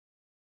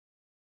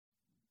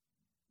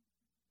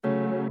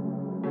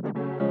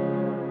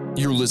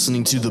You're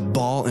listening to the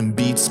Ball and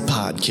Beats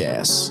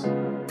podcast.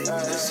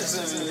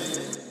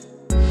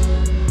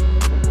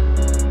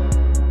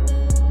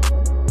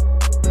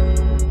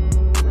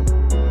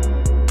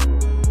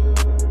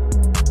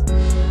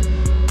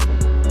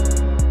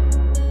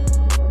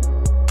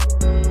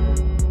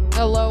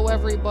 Hello,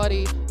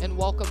 everybody, and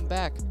welcome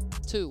back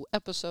to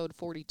episode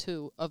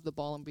 42 of the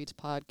Ball and Beats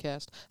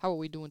podcast. How are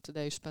we doing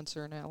today,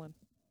 Spencer and Alan?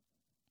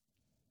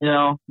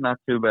 Not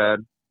too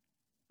bad.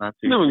 Not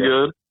too Doing bad.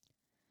 good.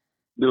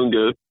 Doing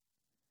good.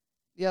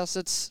 Yes,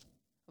 it's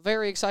a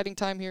very exciting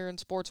time here in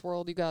sports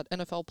world. You got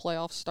NFL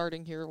playoffs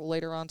starting here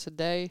later on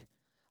today.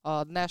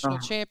 The national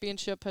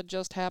championship had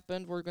just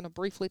happened. We're going to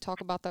briefly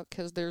talk about that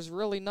because there's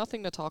really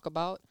nothing to talk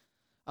about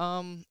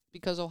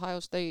because Ohio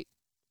State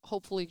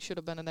hopefully should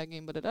have been in that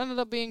game, but it ended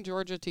up being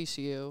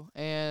Georgia-TCU,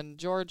 and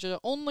Georgia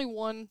only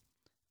won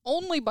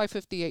by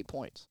 58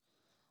 points.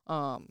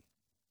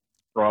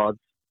 Frauds.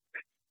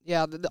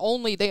 Yeah,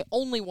 they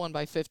only won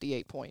by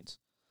 58 points.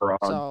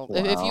 Frauds. So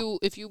Wow.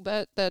 if you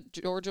bet that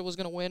Georgia was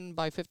going to win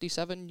by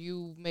 57,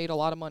 you made a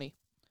lot of money.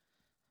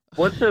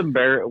 What's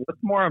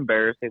more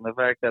embarrassing, the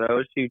fact that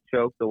OSU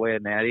choked away a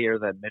natty or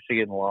that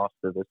Michigan lost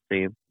to this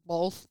team?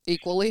 Both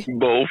equally,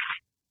 Both.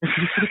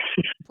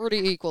 pretty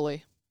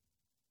equally.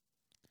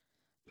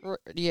 It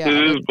Yeah,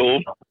 is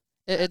both.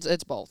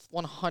 it's both,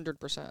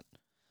 100%.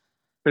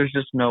 There's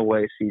just no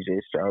way CJ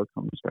Stroud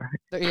comes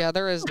back. Yeah,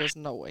 there is just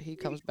no way he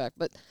comes back.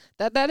 But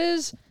that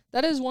is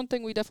one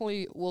thing we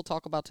definitely will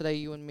talk about today,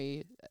 you and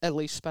me, at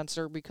least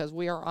Spencer, because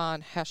we are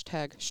on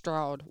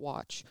 #Stroud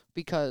Watch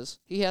because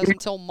he has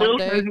until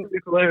Monday.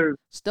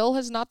 Still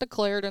has not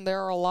declared, and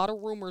there are a lot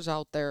of rumors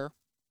out there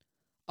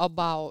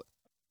about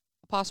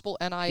a possible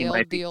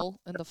NIL deal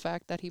and the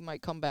fact that he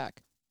might come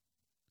back.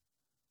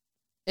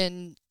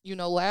 And,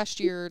 last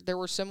year there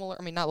were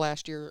not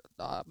last year,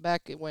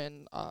 back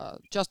when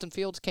Justin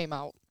Fields came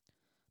out,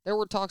 there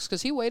were talks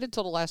because he waited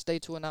till the last day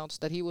to announce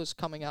that he was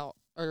coming out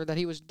or that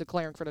he was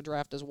declaring for the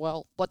draft as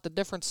well. But the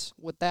difference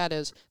with that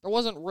is there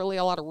wasn't really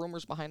a lot of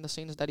rumors behind the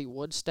scenes that he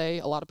would stay.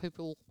 A lot of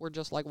people were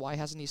just like, why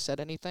hasn't he said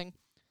anything?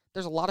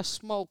 There's a lot of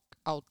smoke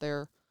out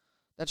there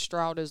that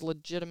Stroud is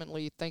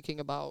legitimately thinking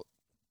about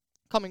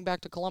coming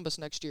back to Columbus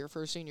next year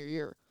for his senior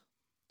year.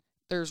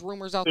 There's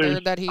rumors out there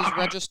that he's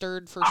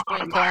registered for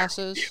spring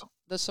classes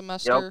this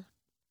semester. Yep.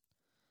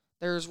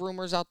 There's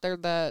rumors out there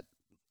that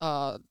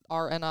our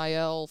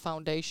NIL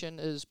foundation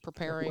is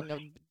preparing a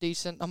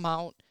decent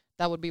amount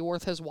that would be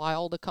worth his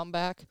while to come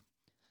back.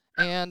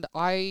 And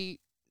I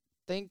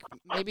think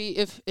maybe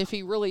if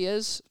he really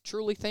is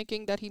truly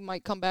thinking that he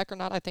might come back or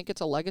not, I think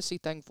it's a legacy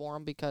thing for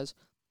him because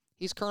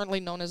he's currently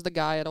known as the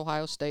guy at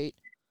Ohio State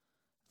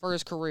for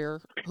his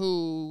career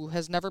who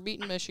has never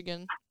beaten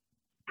Michigan,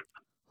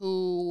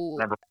 who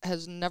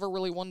has never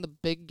really won the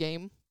big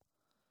game,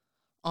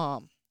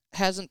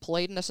 hasn't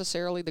played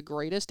necessarily the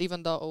greatest,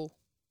 even though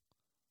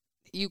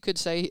you could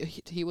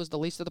say he was the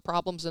least of the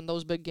problems in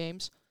those big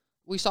games.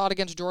 We saw it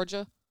against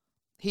Georgia.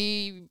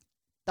 That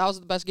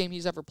was the best game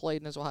he's ever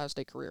played in his Ohio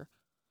State career.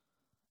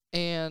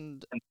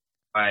 And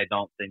I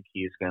don't think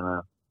he's going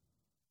to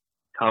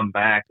come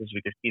back is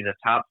because he's a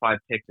top 5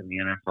 pick in the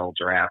NFL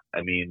draft.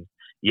 I mean,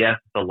 yes,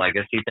 the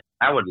legacy thing.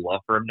 I would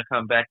love for him to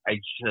come back. I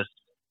just,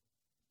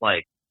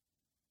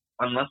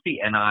 unless the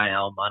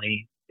NIL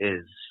money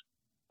is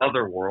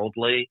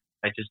otherworldly,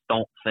 I just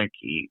don't think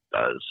he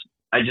does.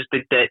 I just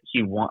think that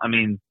he's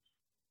going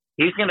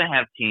to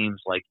have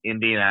teams like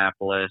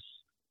Indianapolis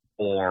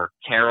or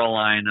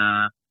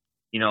Carolina,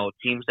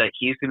 teams that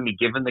he's going to be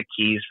given the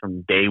keys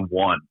from day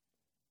one.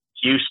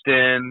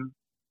 Houston,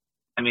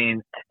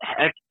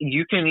 heck,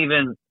 you can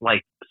even,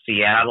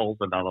 Seattle's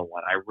another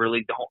one. I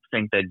really don't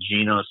think that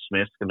Geno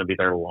Smith's going to be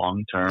their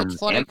long-term it's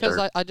funny because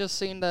answer. I just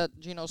seen that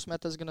Geno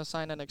Smith is going to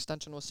sign an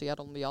extension with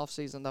Seattle in the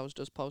offseason. That was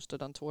just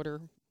posted on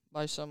Twitter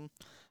by some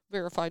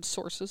verified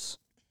sources.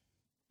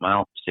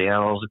 Well,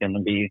 Seattle's going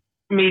to be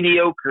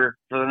mediocre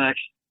for the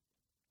next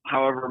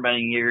however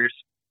many years.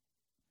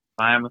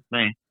 Fine with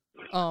me.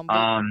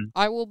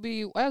 I will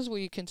be, as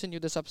we continue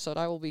this episode,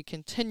 I will be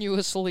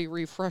continuously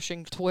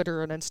refreshing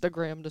Twitter and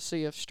Instagram to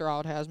see if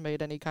Stroud has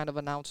made any kind of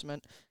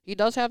announcement. He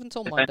does have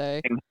until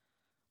Monday.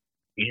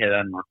 We hit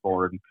on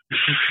record.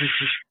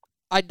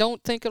 I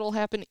don't think it'll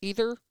happen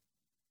either,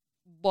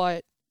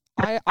 but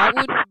I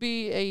would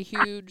be a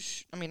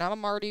huge,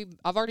 I've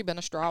already been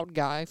a Stroud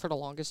guy for the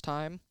longest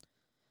time,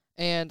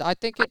 and I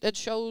think it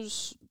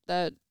shows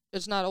that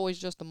it's not always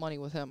just the money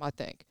with him, I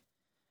think.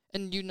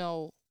 And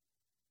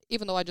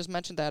even though I just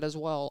mentioned that as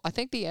well, I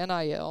think the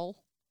NIL,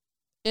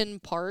 in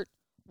part,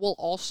 will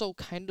also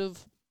kind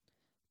of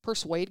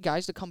persuade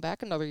guys to come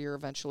back another year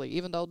eventually.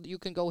 Even though you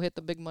can go hit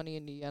the big money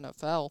in the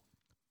NFL,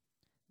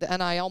 the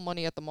NIL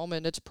money at the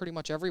moment, it's pretty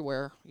much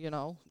everywhere,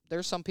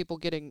 There's some people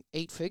getting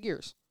 8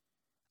 figures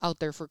out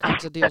there for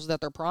kinds of deals that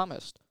they're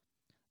promised.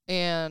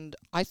 And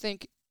I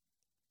think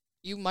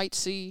you might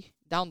see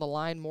down the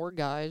line more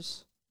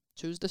guys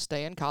choose to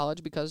stay in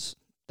college because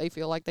they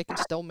feel like they can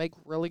still make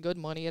really good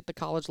money at the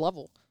college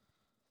level.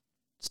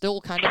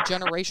 Still kind of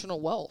generational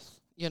wealth,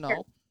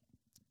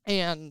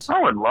 And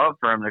I would love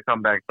for him to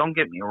come back. Don't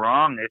get me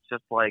wrong. It's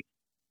just like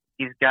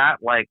he's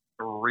got like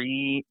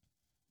three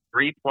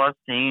plus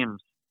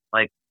teams.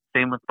 Like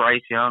same with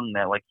Bryce Young,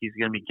 that like he's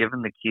going to be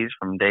given the keys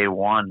from day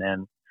one.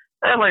 And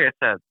like I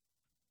said,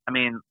 I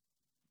mean,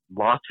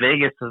 Las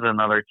Vegas is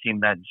another team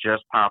that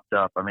just popped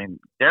up. I mean,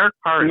 Derek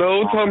Carr.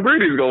 No, Tom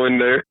Brady's going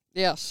there.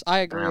 yes, I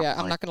agree.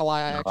 I'm not going to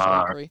lie. I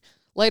actually agree.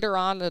 Later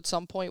on, at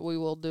some point, we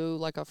will do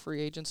like a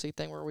free agency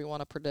thing where we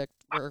want to predict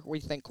where we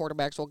think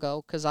quarterbacks will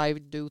go, because I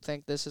do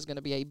think this is going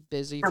to be a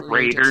busy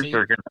free agency. Raiders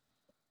are going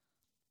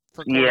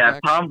to. Yeah,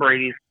 Tom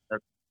Brady's going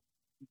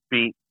to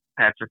beat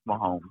Patrick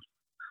Mahomes.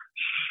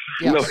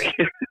 Yes.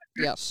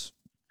 Yes.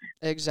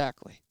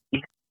 Exactly.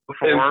 And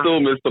still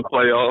miss the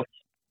playoffs.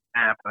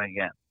 Happen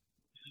again.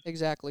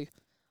 Exactly.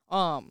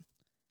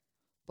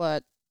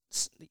 But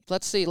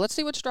let's see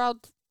what Stroud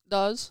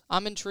does.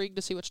 I'm intrigued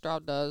to see what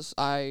Stroud does.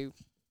 I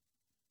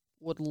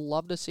would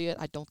love to see it.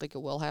 I don't think it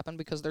will happen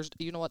because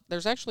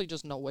there's actually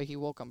just no way he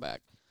will come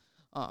back.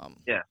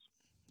 Yes.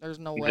 There's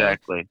no way.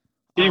 Exactly.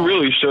 He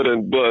really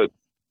shouldn't, but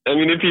I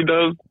mean, if he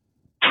does,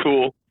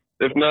 cool.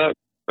 If not,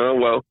 oh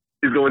well.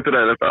 He's going to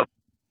the NFL.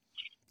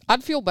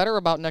 I'd feel better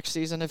about next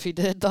season if he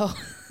did, though.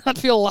 I'd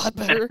feel a lot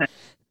better.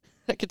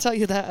 I can tell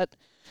you that.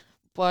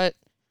 But,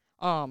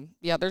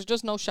 yeah, there's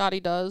just no shot he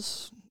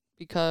does,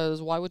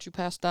 because why would you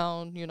pass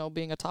down,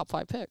 being a top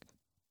 5 pick?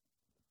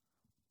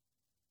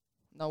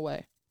 No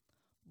way.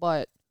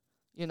 But,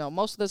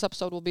 most of this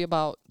episode will be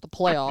about the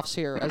playoffs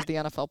here, as the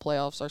NFL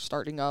playoffs are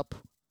starting up.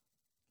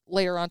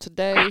 Later on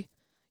today,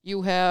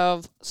 you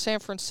have San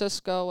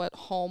Francisco at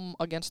home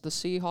against the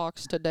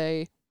Seahawks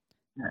today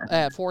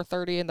at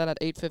 4:30, and then at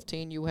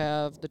 8:15 you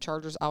have the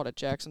Chargers out at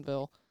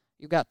Jacksonville.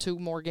 You got 2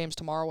 more games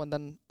tomorrow, and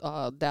then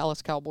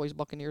Dallas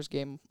Cowboys-Buccaneers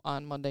game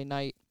on Monday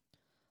night.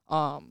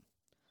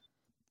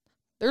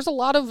 There's a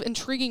lot of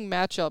intriguing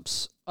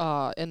matchups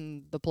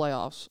in the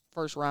playoffs,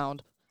 first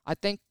round. I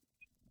think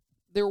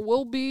there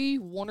will be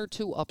 1 or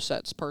 2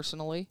 upsets,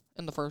 personally,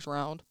 in the first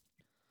round.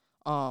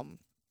 I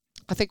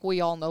think we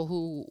all know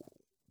who...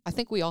 I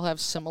think we all have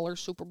similar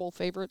Super Bowl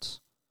favorites.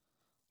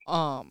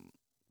 But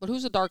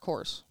who's a dark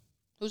horse?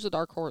 Who's the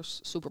dark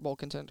horse Super Bowl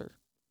contender?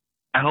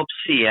 I hope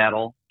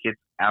Seattle gets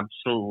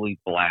absolutely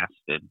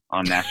blasted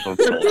on national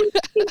television.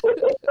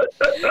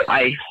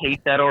 I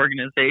hate that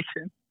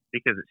organization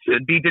because it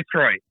should be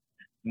Detroit.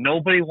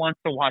 Nobody wants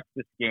to watch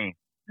this game.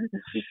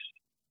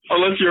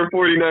 Unless you're a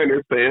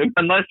 49ers fan.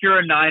 Unless you're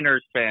a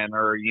Niners fan,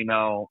 or,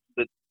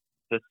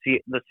 the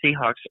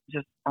Seahawks.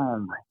 Just, oh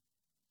my.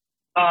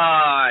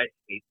 I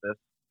hate this.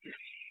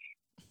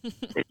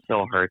 It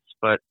still hurts,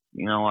 but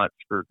you know what?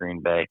 Screw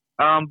Green Bay.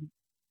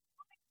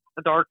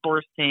 The dark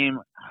horse team,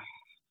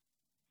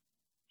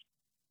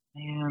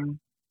 man.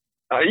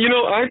 I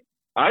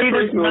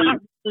personally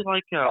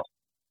like.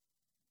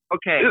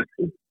 Okay,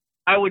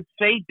 I would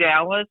say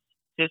Dallas,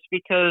 just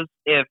because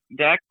if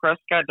Dak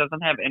Prescott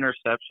doesn't have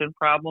interception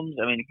problems,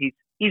 I mean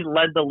he's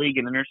led the league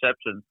in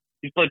interceptions.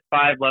 He's played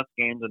 5 less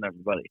games than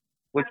everybody,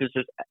 which is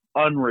just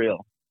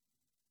unreal.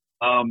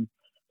 I'm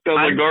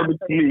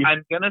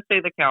going to say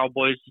the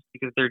Cowboys just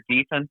because their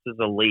defense is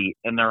elite,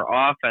 and their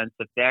offense,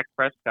 if Dak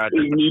Prescott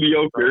is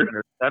mediocre,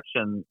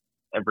 interception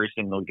every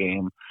single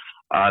game,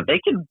 they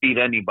can beat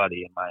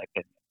anybody, in my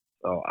opinion.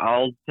 So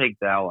I'll take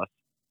Dallas.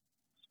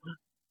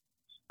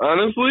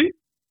 Honestly,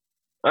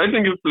 I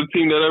think it's the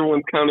team that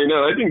everyone's counting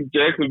out. I think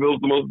Jacksonville's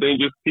the most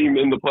dangerous team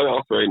in the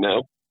playoffs right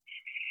now.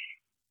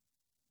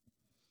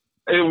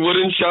 It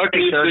wouldn't shock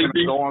me if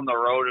they go on the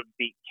road and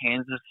beat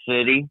Kansas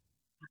City.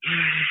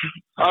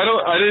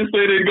 I didn't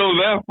say they'd go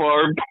that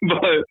far,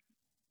 but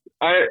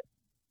I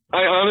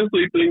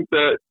honestly think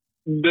that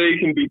they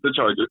can beat the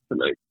Chargers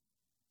tonight.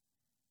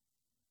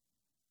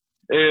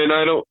 And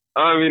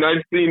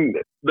I've seen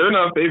they're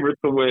not favorites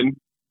to win,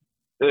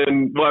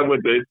 and why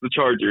would they? It's the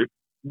Chargers.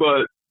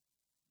 But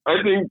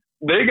I think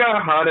they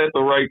got hot at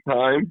the right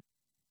time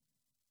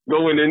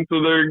going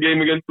into their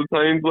game against the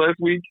Titans last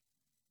week.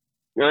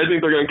 And I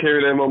think they're going to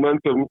carry that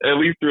momentum at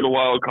least through the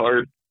wild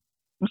card.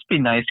 Must be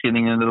nice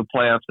getting into the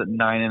playoffs at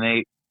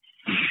 9-8.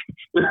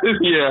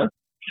 Yeah.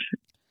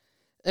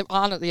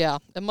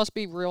 It must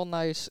be real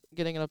nice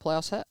getting into the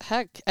playoffs.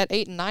 Heck, at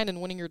 8-9 and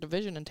winning your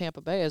division in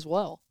Tampa Bay as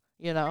well.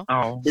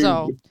 Oh,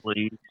 so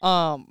please.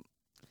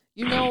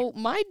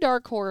 My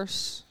dark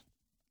horse,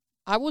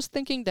 I was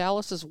thinking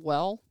Dallas as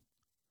well,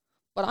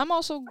 but I'm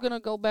also gonna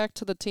go back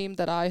to the team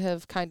that I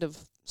have kind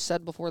of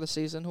said before the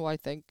season, who I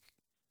think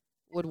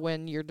would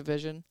win your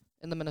division,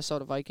 in the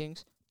Minnesota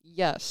Vikings.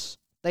 Yes.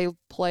 They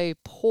play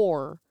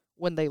poor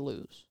when they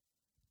lose.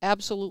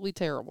 Absolutely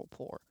terrible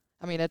poor.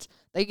 I mean,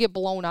 they get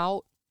blown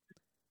out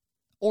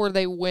or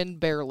they win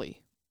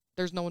barely.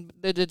 There's no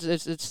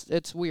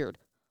it's weird.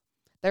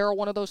 They are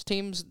one of those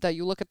teams that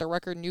you look at their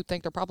record and you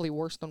think they're probably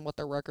worse than what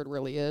their record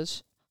really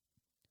is.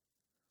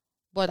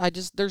 But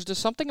there's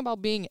just something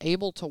about being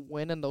able to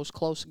win in those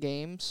close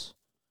games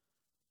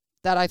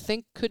that I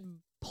think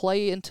could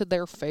play into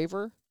their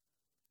favor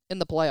in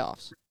the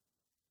playoffs.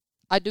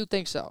 I do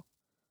think so.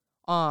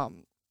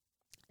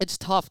 It's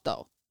tough,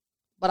 though.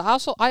 But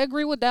I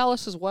agree with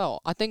Dallas as well.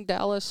 I think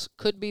Dallas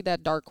could be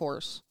that dark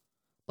horse.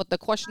 But the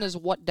question is,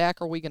 what Dak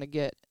are we going to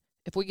get?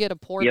 If we get a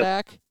poor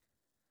Dak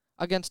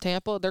against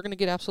Tampa, they're going to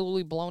get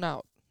absolutely blown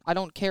out. I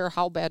don't care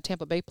how bad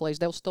Tampa Bay plays.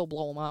 They'll still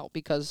blow them out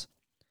because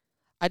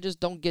I just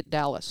don't get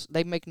Dallas.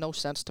 They make no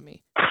sense to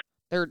me.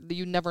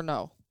 You never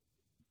know.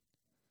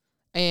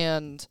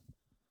 And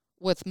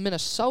with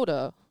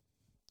Minnesota,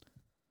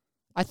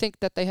 I think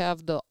that they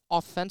have the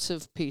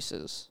offensive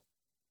pieces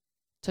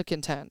to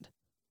contend.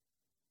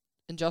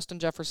 And Justin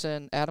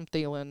Jefferson, Adam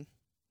Thielen,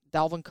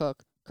 Dalvin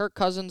Cook. Kirk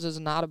Cousins is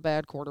not a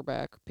bad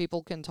quarterback.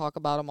 People can talk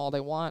about him all they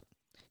want.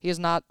 He is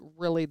not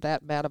really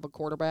that bad of a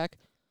quarterback.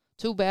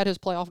 Too bad his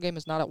playoff game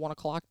is not at 1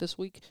 o'clock this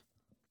week.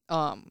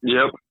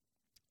 Yep.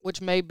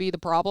 Which may be the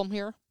problem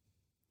here.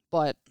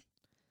 But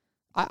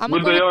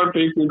But they are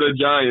facing the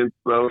Giants,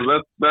 so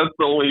that's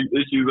the only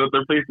issue, that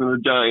they're facing the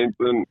Giants.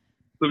 And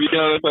to be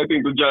honest, I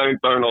think the Giants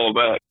aren't all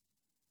that.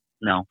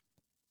 No.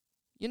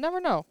 You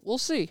never know. We'll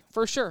see,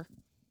 for sure.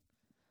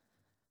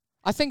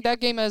 I think that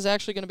game is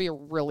actually going to be a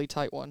really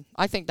tight one.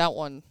 I think that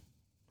one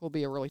will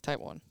be a really tight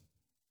one.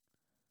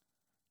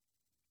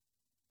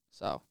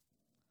 So,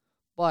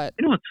 but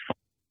You know what's fun?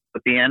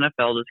 But the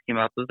NFL just came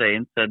out today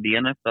and said the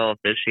NFL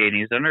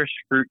officiating is under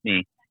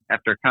scrutiny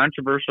after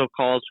controversial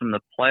calls from the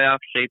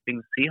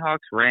playoff-shaping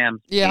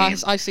Seahawks-Rams yeah, game.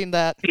 I seen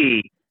that.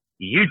 You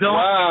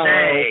don't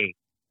say.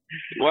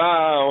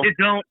 Wow. You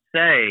don't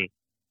say.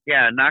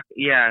 Let's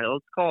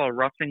call a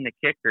roughing the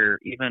kicker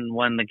even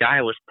when the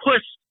guy was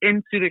pushed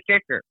into the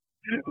kicker.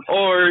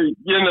 Or,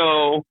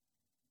 when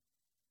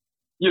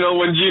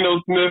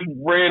Geno Smith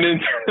ran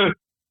into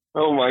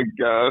oh my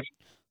gosh.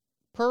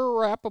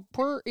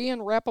 Per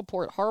Ian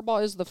Rappaport,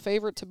 Harbaugh is the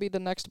favorite to be the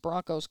next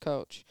Broncos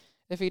coach.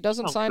 If he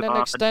doesn't sign an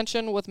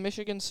extension with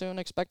Michigan soon,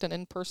 expect an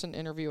in-person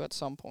interview at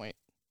some point.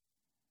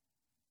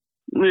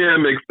 Yeah, it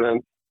makes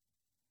sense.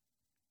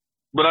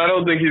 But I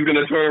don't think he's going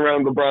to turn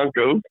around the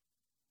Broncos.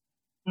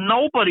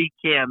 Nobody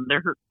can.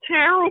 They're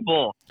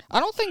terrible. I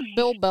don't think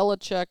Bill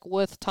Belichick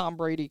with Tom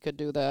Brady could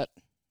do that.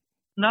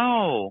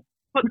 No.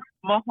 Put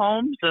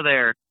Mahomes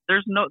there.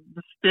 There's no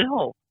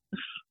still.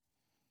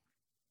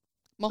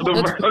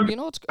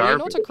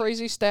 It's a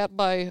crazy stat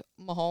by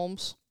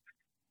Mahomes.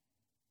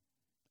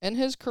 In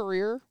his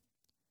career,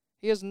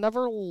 he has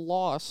never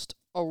lost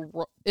a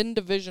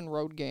in-division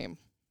road game,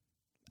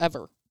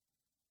 ever.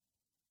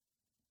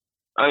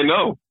 I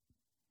know.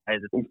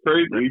 It's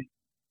crazy.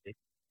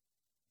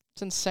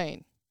 It's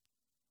insane.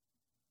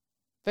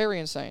 Very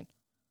insane.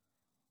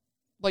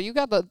 But you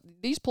got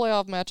these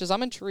playoff matches.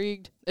 I'm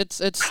intrigued.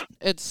 It's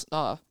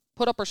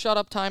put up or shut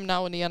up time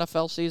now in the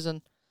NFL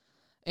season,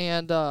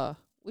 and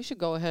we should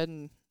go ahead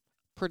and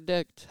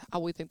predict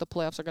how we think the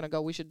playoffs are going to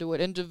go. We should do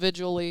it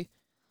individually.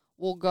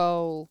 We'll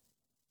go.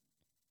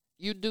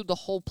 You do the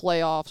whole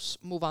playoffs.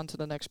 Move on to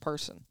the next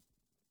person.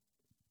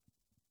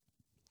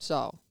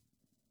 So,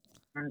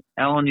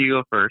 Ellen, you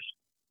go first.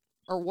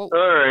 Or what? All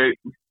right.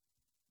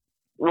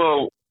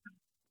 Well,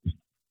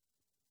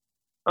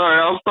 all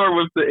right. I'll start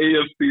with the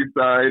AFC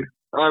side.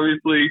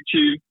 Obviously,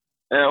 Chiefs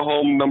at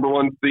home, number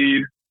 1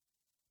 seed.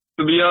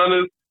 To be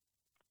honest,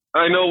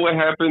 I know what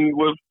happened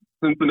with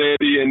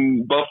Cincinnati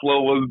and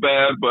Buffalo was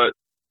bad, but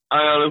I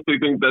honestly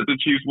think that the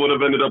Chiefs would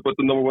have ended up with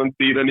the number 1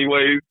 seed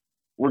anyways,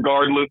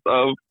 regardless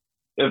of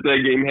if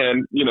that game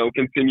had,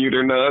 continued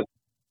or not.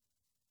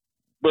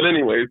 But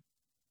anyways,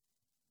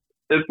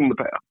 it's in the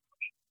past.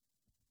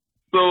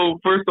 So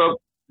first up,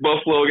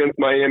 Buffalo against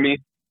Miami.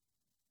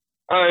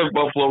 I have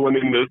Buffalo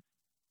winning this.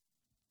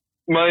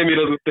 Miami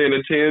doesn't stand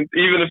a chance,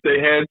 even if they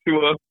had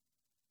to,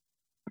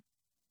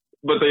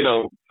 but they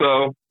don't.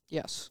 So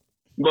yes,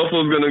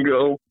 Buffalo's going to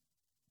go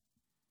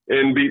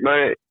and beat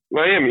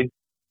Miami.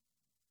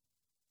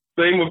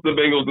 Same with the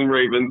Bengals and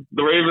Ravens.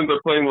 The Ravens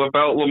are playing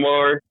without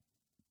Lamar.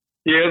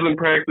 He hasn't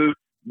practiced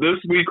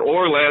this week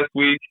or last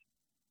week.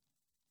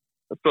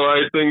 So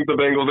I think the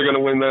Bengals are going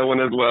to win that one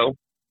as well.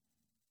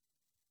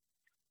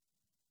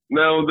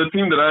 Now, the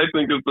team that I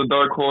think is the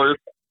dark horse,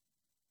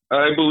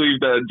 I believe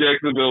that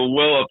Jacksonville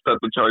will upset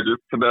the Chargers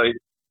tonight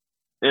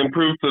and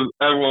prove to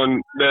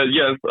everyone that,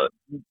 yes,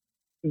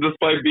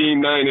 despite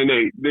being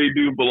 9-8, they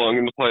do belong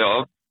in the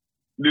playoffs.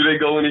 Do they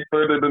go any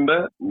further than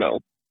that?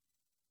 No.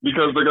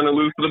 Because they're going to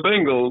lose to the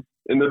Bengals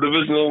in the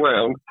divisional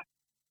round.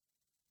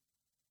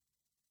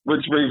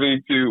 Which brings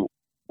me to,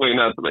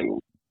 not the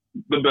Bengals,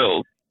 the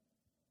Bills.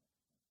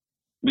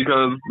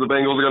 Because the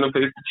Bengals are going to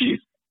face the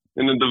Chiefs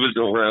in the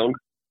divisional round.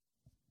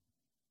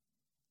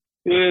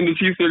 And the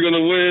Chiefs are going to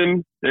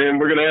win, and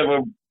we're going to have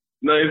a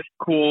nice,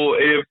 cool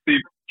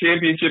AFC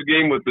championship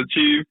game with the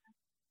Chiefs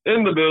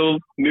and the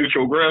Bills,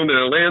 neutral ground in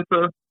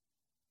Atlanta.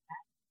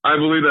 I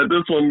believe that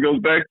this one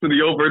goes back to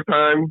the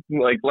overtime,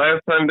 like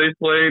last time they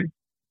played,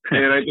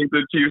 and I think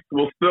the Chiefs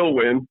will still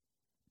win,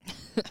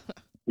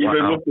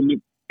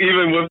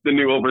 even with the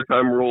new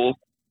overtime rules.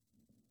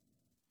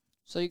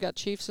 So you got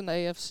Chiefs in the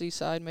AFC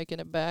side making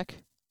it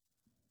back?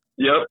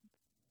 Yep.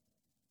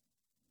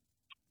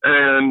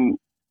 And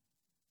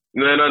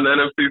then on the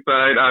NFC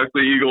side,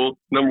 obviously Eagles,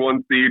 number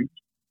 1 seed.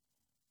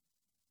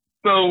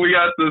 So we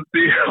got the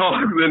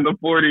Seahawks and the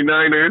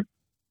 49ers.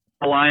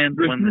 The Lions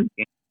win this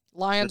game.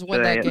 Lions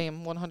win that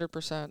game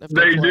 100%. If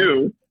They play.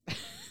 do.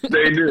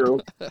 They do.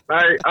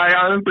 I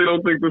honestly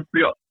don't think the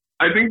Seahawks.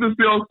 I think the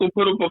Seahawks will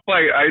put up a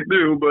fight. I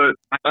do, but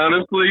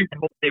honestly, I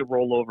hope they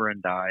roll over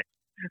and die.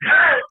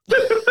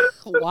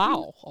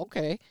 Wow.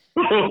 Okay.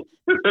 a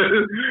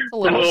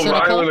little cynical.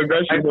 violent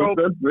aggression.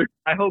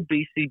 I hope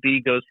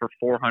BCB goes for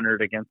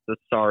 400 against this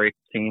sorry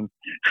team.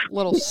 A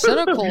little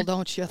cynical,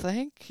 don't you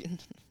think?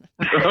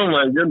 Oh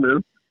my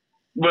goodness.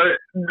 But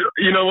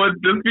you know what?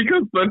 Just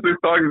because Spencer's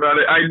talking about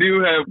it, I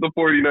do have the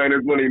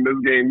 49ers winning this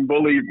game.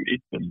 Believe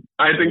me.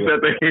 I think that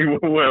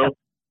they will.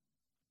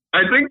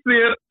 I think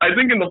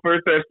in the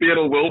first half,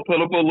 Seattle will put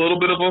up a little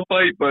bit of a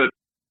fight, but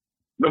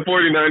the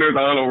 49ers are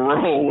on a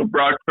roll with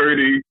Brock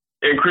Purdy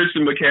and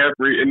Christian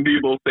McCaffrey and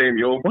Deebo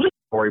Samuel. What a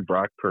story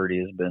Brock Purdy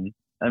has been.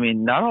 I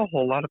mean, not a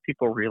whole lot of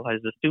people realize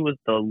this dude was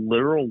the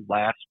literal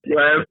last pick.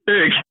 Last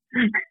pick.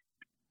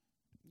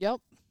 Yep.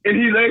 And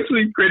he's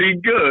actually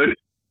pretty good.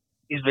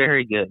 He's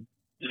very good.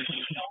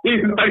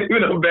 He's not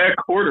even a bad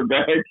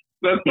quarterback.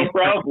 That's the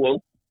problem.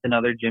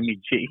 Another Jimmy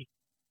G.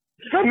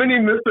 How many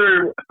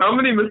Mr.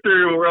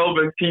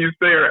 Irrelevant can you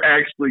say are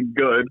actually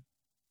good?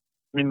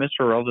 I mean,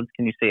 Mr. Relevance,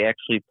 can you say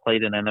actually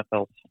played an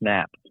NFL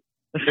snap?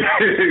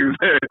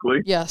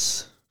 Exactly.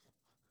 Yes.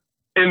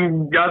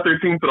 And got their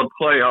team to the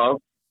playoffs.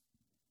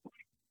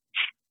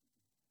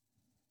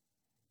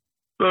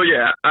 So,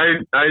 yeah,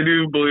 I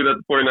do believe that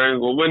the 49ers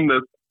will win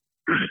this.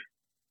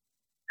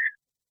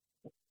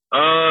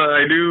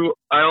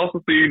 I also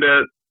see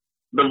that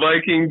the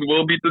Vikings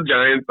will beat the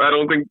Giants. I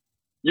don't think,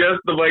 yes,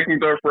 the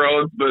Vikings are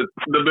frauds, but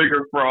the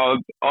bigger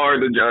frauds are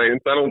the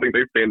Giants. I don't think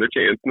they stand a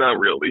chance. Not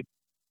really.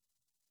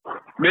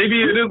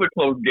 Maybe it is a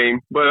close game,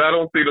 but I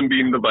don't see them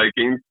beating the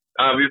Vikings.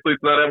 Obviously,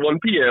 it's not at 1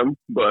 p.m.,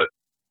 but.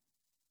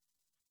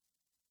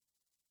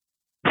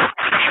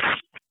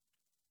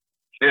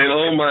 And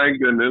oh my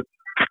goodness.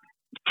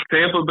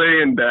 Tampa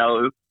Bay and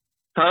Dallas.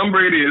 Tom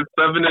Brady is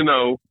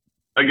 7-0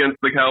 against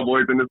the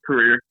Cowboys in his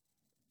career.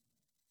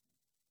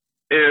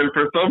 And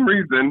for some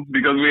reason,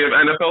 because we have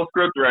NFL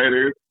script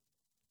writers,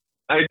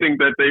 I think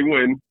that they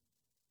win.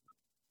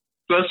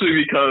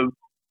 Especially because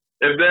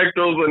if Dak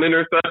throws an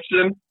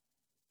interception,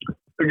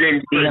 the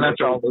game's pretty much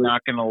The NFL's over.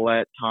 not going to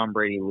let Tom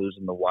Brady lose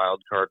in the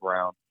wild card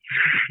round.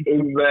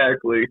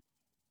 Exactly.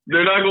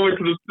 They're not going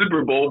to the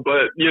Super Bowl,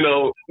 but,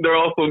 they're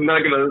also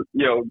not going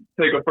to,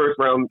 take a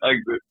first-round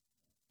exit.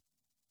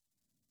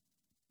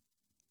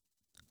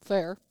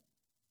 Fair.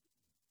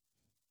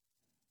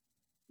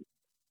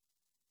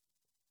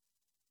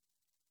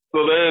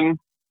 So then,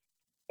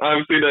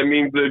 obviously, that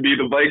means it'd be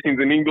the Vikings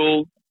and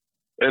Eagles,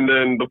 and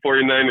then the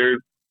 49ers,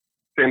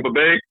 Tampa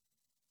Bay.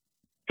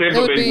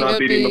 Tampa Bay's not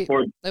beating the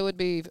 49ers. It would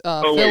be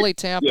Oh, Philly, wait.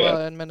 Tampa, Yeah.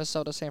 and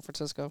Minnesota, San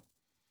Francisco.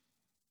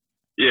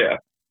 Yeah.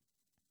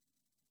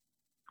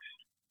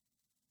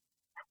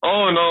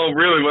 All in all,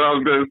 really what I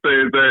was going to say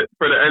is that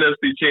for the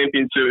NFC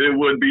Championship, it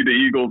would be the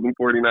Eagles and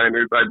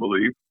 49ers, I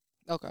believe.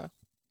 Okay.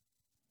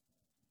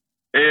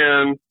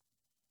 And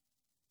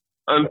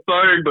I'm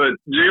sorry, but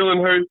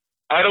Jalen Hurts,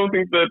 I don't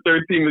think that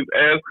their team is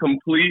as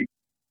complete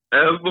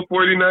as the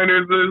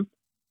 49ers is.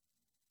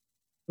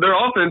 Their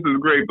offense is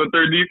great, but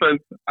their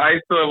defense, I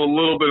still have a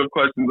little bit of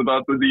questions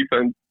about the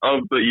defense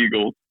of the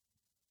Eagles.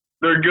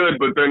 They're good,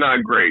 but they're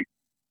not great.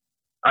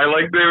 I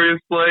like Darius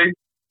Slay,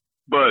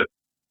 but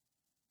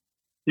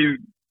he's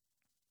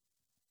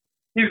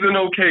an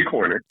okay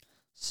corner.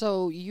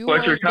 So you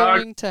Fletcher are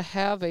Cox going to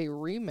have a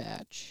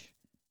rematch.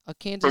 A From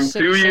Kansas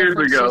City, 2 San years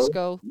Francisco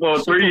ago. Well,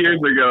 Super 3 years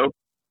Bowl. ago.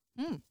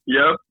 Hmm.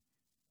 Yep.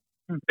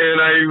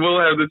 And I will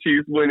have the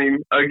Chiefs winning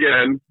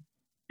again,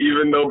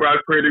 even though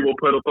Brock Purdy will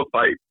put up a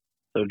fight.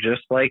 So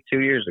just like 2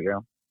 years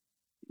ago.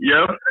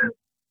 Yep.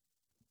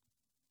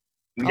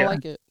 I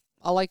like it.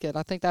 I like it.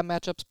 I think that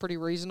matchup's pretty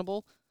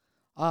reasonable.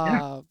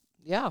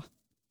 Yeah.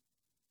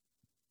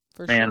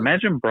 For Man, sure.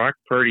 imagine Brock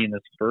Purdy in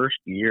his first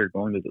year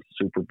going to the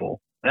Super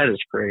Bowl. That is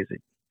crazy.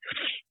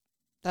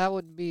 That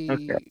would be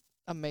Okay.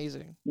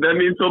 amazing. That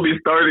means he'll be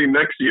starting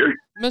next year.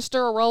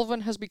 Mr.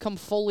 Irrelevant has become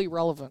fully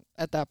relevant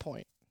at that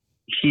point.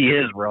 He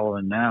is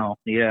relevant now.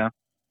 Yeah.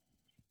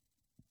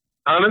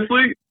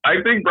 Honestly,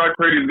 I think Brock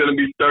Purdy is going to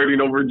be starting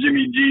over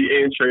Jimmy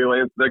G and Trey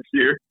Lance next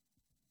year.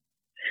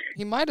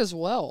 He might as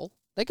well.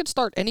 They could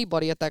start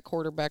anybody at that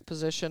quarterback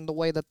position the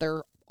way that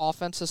their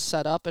offense is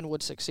set up and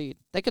would succeed.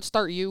 They could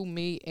start you,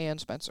 me, and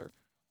Spencer.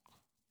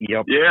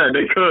 Yep. Yeah,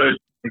 they could.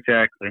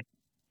 Exactly.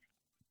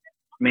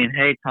 I mean,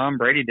 hey, Tom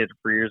Brady did it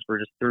for years where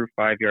just threw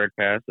 5-yard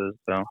passes.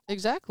 So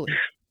Exactly.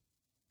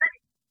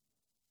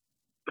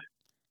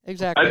 I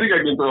Exactly. think I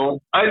can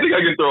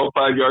throw a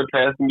 5-yard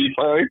pass and be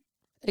fine.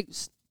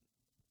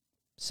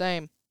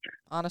 Same.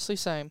 Honestly,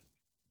 same.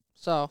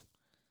 So,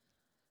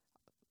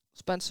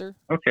 Spencer,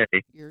 okay,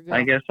 you're good.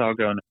 I guess I'll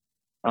go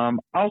now.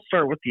 I'll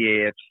start with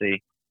the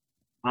AFC.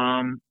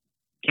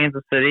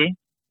 Kansas City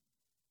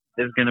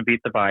is going to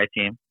beat the bye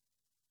team.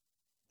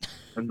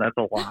 And that's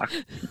a lock.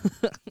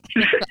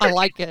 I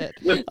like it.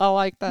 I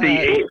like that.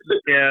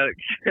 Yeah,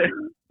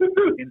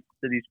 Kansas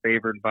City's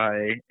favored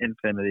by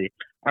infinity.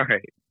 All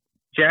right.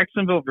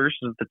 Jacksonville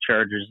versus the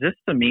Chargers. This,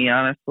 to me,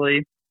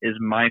 honestly, is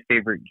my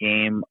favorite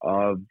game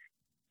of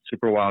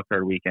Super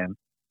Wildcard Weekend.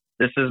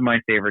 This is my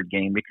favorite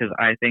game because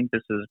I think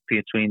this is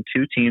between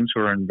two teams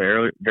who are in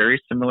very,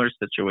 very similar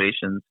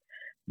situations,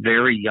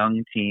 very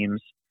young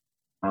teams.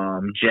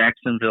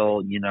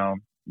 Jacksonville,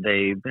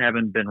 they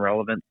haven't been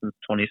relevant since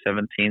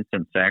 2017,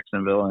 since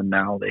Jacksonville, and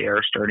now they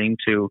are starting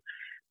to.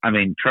 I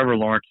mean, Trevor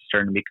Lawrence is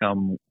starting to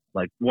become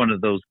like one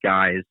of those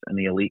guys in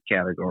the elite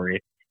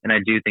category. And I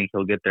do think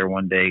he'll get there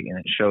one day, and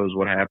it shows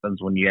what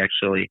happens when you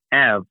actually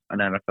have an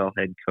NFL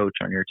head coach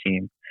on your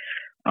team.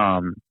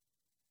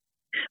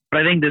 But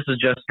I think this is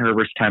Justin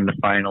Herbert's time to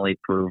finally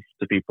prove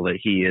to people that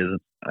he is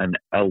an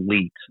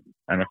elite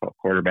NFL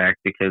quarterback,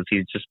 because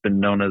he's just been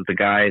known as the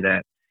guy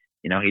that,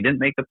 he didn't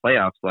make the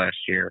playoffs last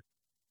year,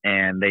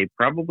 and they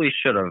probably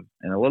should have.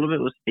 And a little bit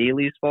was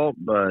Staley's fault,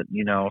 but,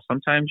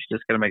 sometimes you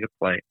just got to make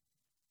a play.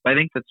 But I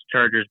think that the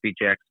Chargers beat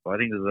Jacksonville. I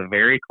think this is a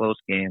very close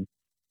game.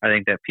 I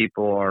think that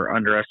people are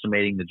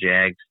underestimating the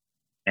Jags,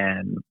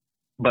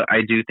 but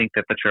I do think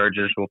that the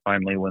Chargers will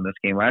finally win this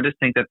game. I just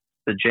think that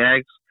the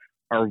Jags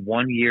are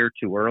 1 year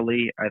too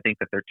early. I think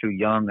that they're too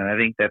young, and I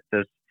think that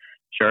this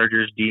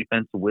Chargers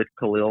defense with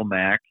Khalil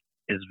Mack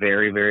is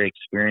very, very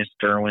experienced.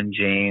 Derwin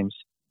James.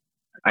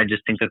 I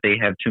just think that they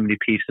have too many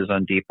pieces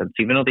on defense.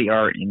 Even though they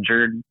are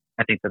injured,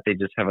 I think that they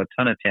just have a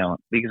ton of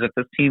talent. Because if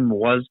this team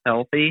was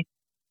healthy,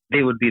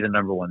 they would be the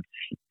number one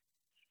seed.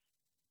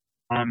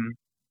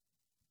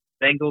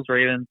 Bengals,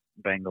 Ravens,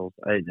 Bengals.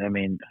 I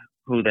mean,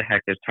 who the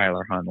heck is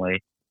Tyler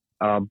Huntley?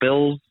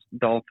 Bills,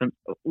 Dolphins.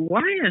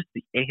 Why is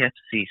the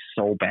AFC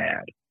so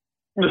bad?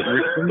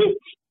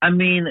 I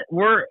mean,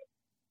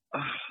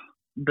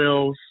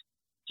 Bills.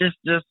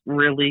 Just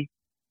really.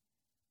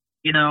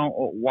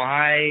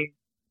 Why?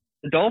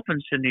 The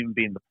Dolphins shouldn't even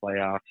be in the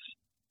playoffs.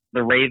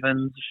 The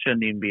Ravens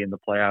shouldn't even be in the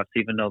playoffs,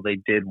 even though they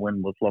did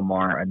win with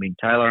Lamar. I mean,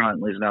 Tyler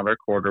Huntley is now their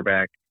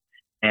quarterback.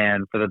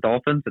 And for the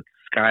Dolphins, it's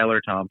Skylar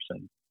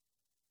Thompson.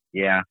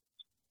 Yeah.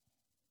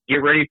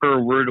 Get ready for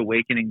a rude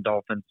awakening,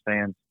 Dolphins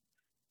fans.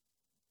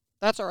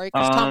 That's all right,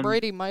 because Tom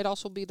Brady might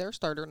also be their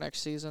starter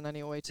next season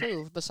anyway,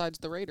 too, besides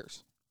the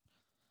Raiders.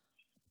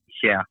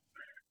 Yeah.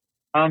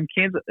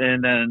 Kansas,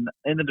 and then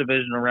in the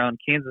divisional round,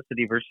 Kansas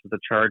City versus the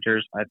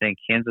Chargers. I think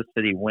Kansas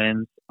City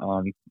wins.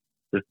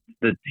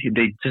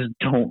 They just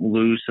don't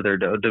lose to their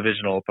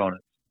divisional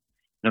opponents,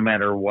 no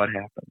matter what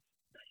happens.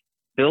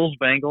 Bills,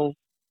 Bengals.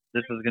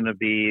 This is going to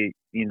be,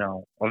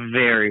 a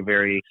very,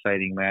 very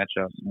exciting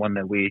matchup. One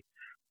that we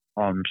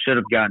should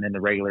have gotten in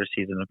the regular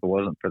season if it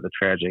wasn't for the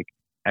tragic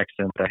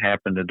accident that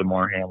happened to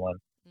DeMar Hamlin.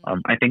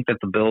 I think that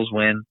the Bills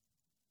win.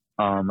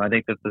 I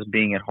think that this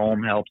being at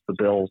home helps the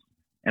Bills.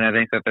 And I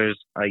think that there's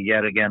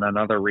yet again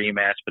another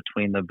rematch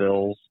between the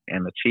Bills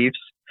and the Chiefs.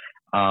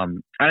 I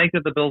think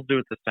that the Bills do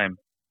it this time.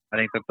 I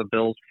think that the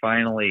Bills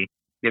finally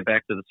get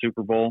back to the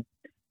Super Bowl.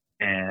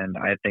 And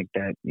I think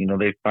that,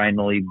 they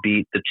finally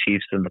beat the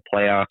Chiefs in the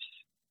playoffs.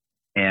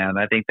 And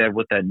I think that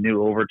with that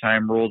new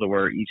overtime rule to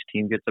where each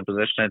team gets a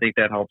position, I think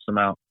that helps them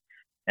out.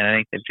 And I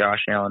think that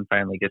Josh Allen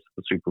finally gets to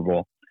the Super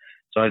Bowl.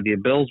 So I have the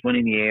Bills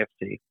winning the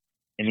AFC.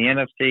 In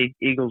the NFC,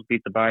 Eagles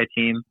beat the bye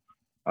team.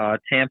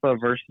 Tampa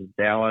versus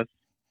Dallas.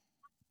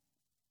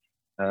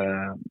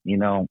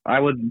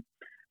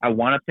 I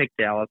want to pick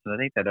Dallas, and I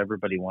think that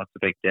everybody wants to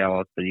pick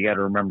Dallas, but you got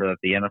to remember that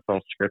the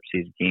NFL scripts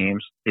these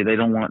games. They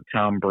don't want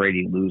Tom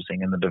Brady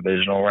losing in the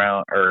divisional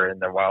round or in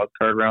the wild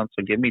card round,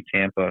 so give me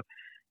Tampa,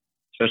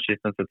 especially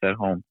since it's at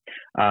home.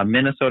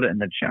 Minnesota and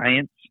the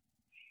Giants.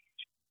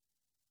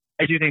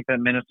 I do think that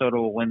Minnesota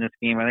will win this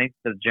game. I think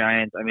the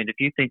Giants, if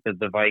you think that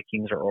the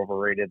Vikings are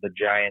overrated, the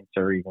Giants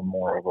are even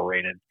more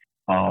overrated.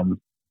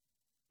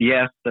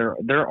 Yes,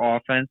 their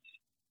offense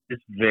is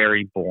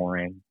very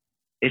boring.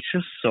 It's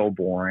just so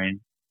boring.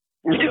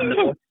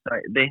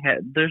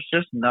 There's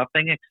just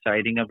nothing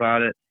exciting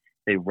about it.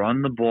 They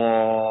run the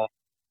ball,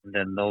 and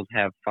then they'll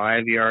have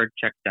 5-yard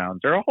checkdowns.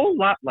 They're a whole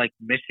lot like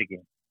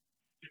Michigan.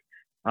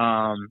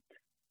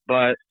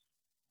 But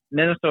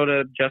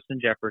Minnesota, Justin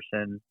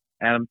Jefferson,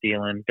 Adam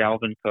Thielen,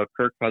 Dalvin Cook,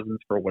 Kirk Cousins,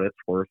 for what it's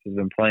worth, has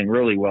been playing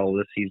really well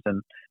this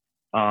season.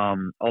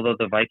 Although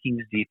the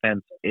Vikings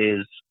defense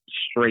is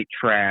straight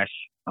trash,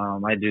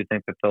 I do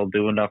think that they'll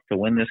do enough to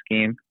win this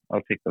game.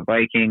 I'll pick the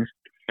Vikings.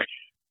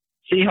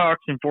 Seahawks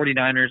and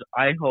 49ers.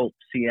 I hope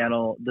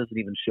Seattle doesn't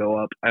even show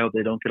up. I hope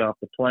they don't get off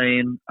the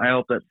plane. I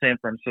hope that San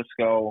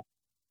Francisco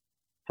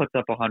puts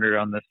up 100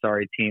 on this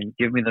sorry team.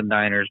 Give me the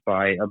Niners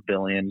by $1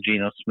 billion.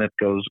 Geno Smith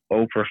goes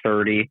 0 for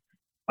 30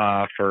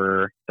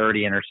 for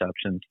 30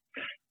 interceptions.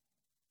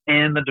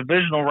 In the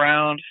divisional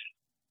round,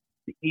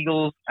 the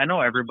Eagles. I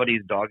know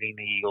everybody's dogging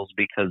the Eagles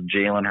because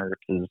Jalen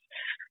Hurts is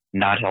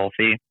not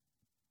healthy.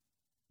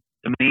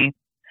 To me,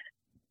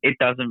 it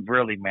doesn't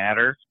really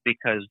matter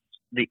because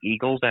the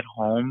Eagles at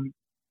home,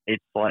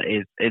 it's one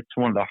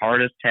of the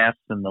hardest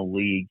tasks in the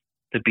league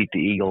to beat the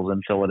Eagles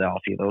in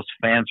Philadelphia. Those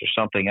fans are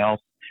something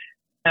else.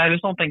 And I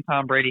just don't think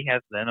Tom Brady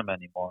has it in him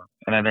anymore.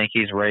 And I think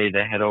he's ready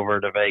to head over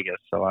to Vegas.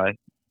 So I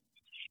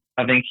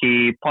think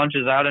he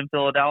punches out in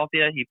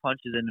Philadelphia. He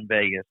punches in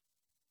Vegas.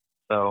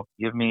 So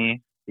give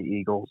me the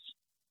Eagles.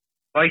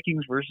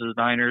 Vikings versus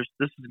Niners.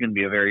 This is going to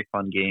be a very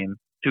fun game.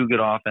 Two good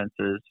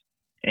offenses,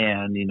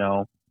 and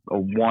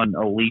one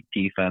elite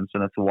defense,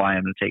 and that's why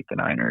I'm going to take the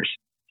Niners,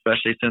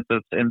 especially since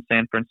it's in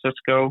San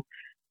Francisco.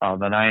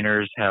 The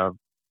Niners have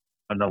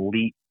an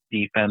elite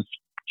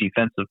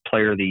defensive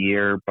player of the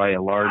year by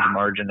a large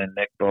margin in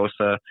Nick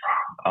Bosa.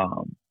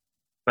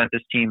 But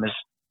this team is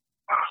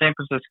San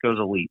Francisco's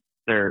elite.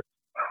 They're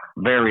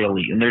very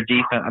elite, and their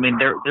defense. I mean,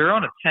 they're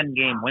on a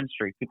 10-game win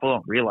streak. People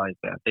don't realize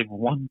that they've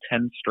won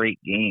 10 straight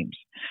games.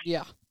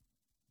 Yeah.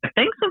 I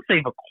think since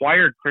they've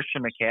acquired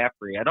Christian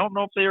McCaffrey, I don't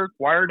know if they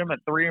acquired him at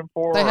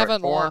 3-4. They or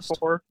haven't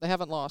 4-4. They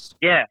haven't lost.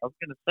 Yeah, I was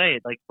gonna say,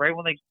 like, right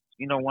when they,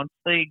 once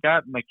they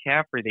got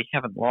McCaffrey, they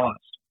haven't lost.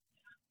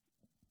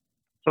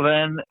 So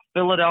then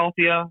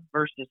Philadelphia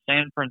versus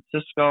San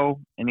Francisco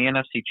in the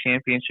NFC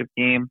Championship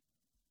game.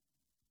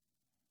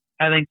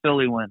 I think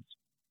Philly wins.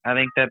 I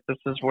think that this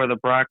is where the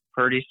Brock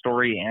Purdy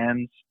story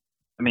ends.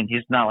 I mean,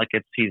 he's not like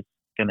he's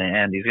going to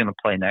end. He's going to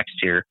play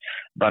next year.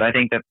 But I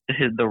think that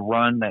the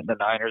run that the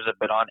Niners have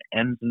been on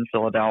ends in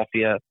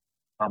Philadelphia.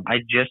 I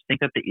just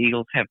think that the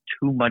Eagles have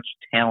too much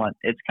talent.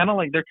 They're kind of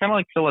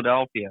like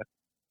Philadelphia.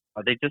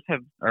 They just have,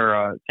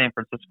 or San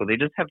Francisco. They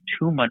just have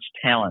too much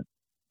talent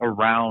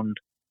around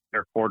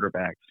their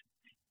quarterbacks.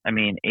 I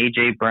mean,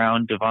 A.J.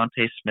 Brown,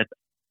 Devontae Smith,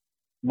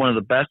 one of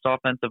the best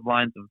offensive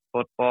lines of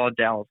football,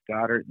 Dallas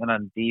Goedert. Then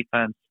on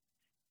defense,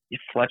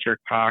 Fletcher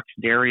Cox,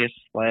 Darius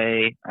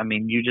Slay. I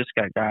mean, you just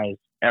got guys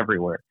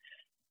everywhere.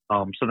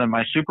 So then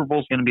my Super Bowl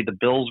is going to be the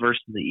Bills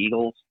versus the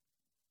Eagles.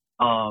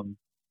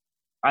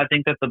 I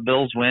think that the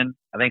Bills win.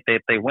 I think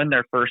if they win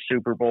their first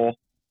Super Bowl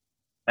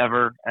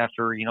ever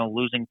after,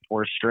 losing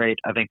 4 straight,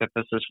 I think that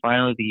this is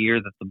finally the year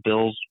that the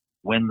Bills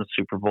win the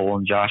Super Bowl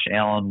and Josh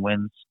Allen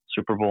wins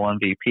Super Bowl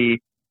MVP.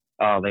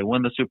 They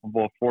win the Super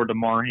Bowl for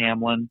DeMar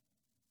Hamlin.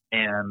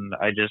 And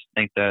I just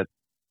think that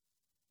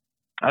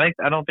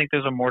I don't think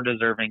there's a more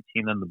deserving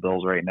team than the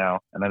Bills right now.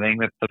 And I think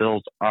that the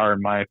Bills are,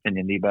 in my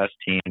opinion, the best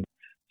team.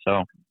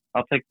 So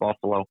I'll take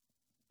Buffalo.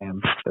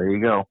 And there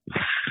you go.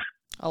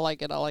 I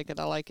like it.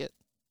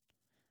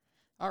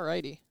 All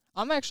righty.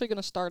 I'm actually going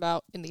to start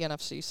out in the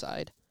NFC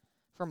side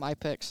for my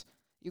picks.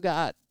 You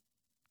got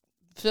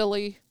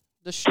Philly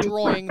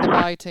destroying the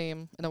bye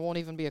team, and it won't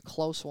even be a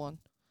close one.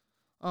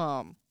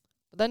 But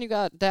then you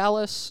got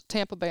Dallas,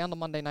 Tampa Bay on the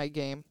Monday night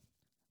game.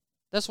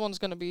 This one's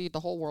going to be, the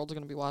whole world's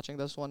going to be watching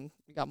this one.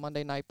 You got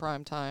Monday night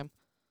prime time.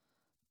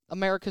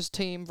 America's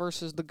team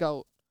versus the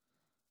GOAT.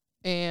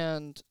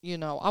 And,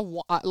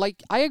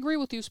 I agree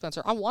with you,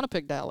 Spencer. I want to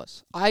pick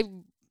Dallas. I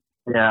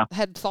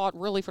had thought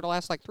really for the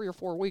last 3 or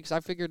 4 weeks, I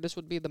figured this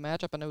would be the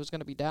matchup and it was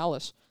going to be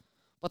Dallas.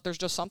 But there's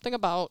just something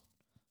about,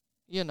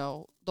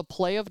 the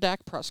play of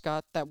Dak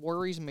Prescott that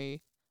worries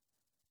me,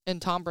 and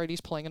Tom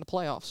Brady's playing in the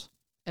playoffs.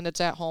 And it's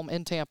at home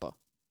in Tampa.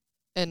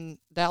 And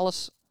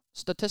Dallas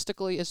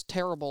statistically is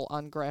terrible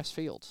on grass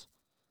fields.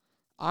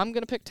 I'm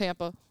going to pick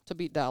Tampa to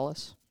beat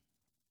Dallas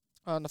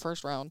in the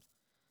first round.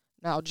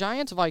 Now,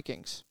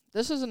 Giants-Vikings.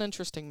 This is an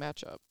interesting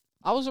matchup.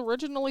 I was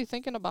originally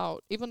thinking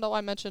about, even though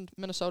I mentioned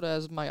Minnesota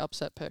as my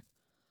upset pick,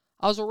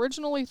 I was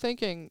originally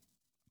thinking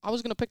I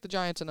was going to pick the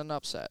Giants in an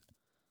upset.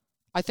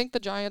 I think the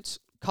Giants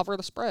cover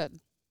the spread.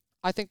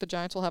 I think the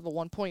Giants will have a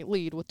 1-point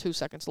lead with 2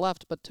 seconds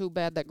left, but too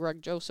bad that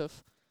Greg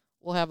Joseph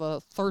will have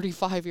a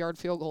 35-yard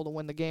field goal to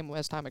win the game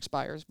as time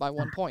expires by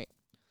 1 point.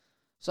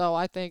 So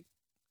I think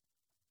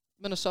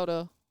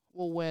Minnesota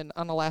will win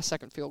on the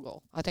last-second field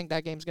goal. I think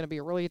that game's going to be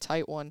a really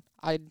tight one.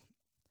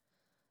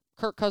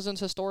 Kirk Cousins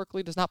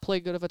historically does not play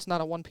good if it's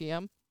not at 1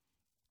 p.m.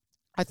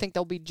 I think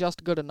they'll be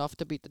just good enough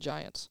to beat the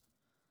Giants.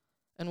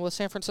 And with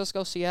San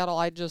Francisco, Seattle,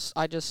 I just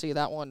see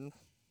that one.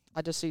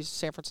 I just see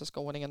San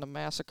Francisco winning in the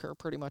massacre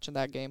pretty much in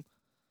that game.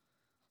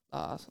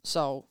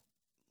 So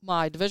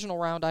my divisional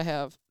round, I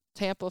have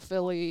Tampa,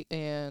 Philly,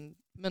 and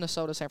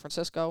Minnesota, San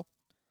Francisco.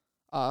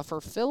 For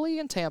Philly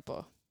and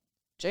Tampa,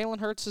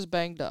 Jalen Hurts is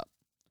banged up.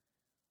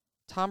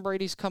 Tom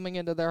Brady's coming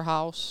into their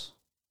house,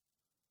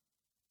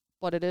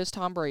 but it is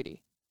Tom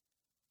Brady.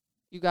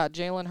 You got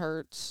Jalen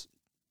Hurts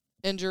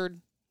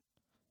injured.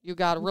 You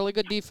got a really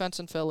good defense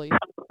in Philly.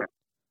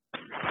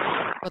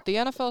 But the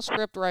NFL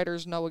script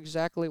writers know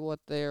exactly what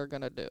they're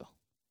going to do.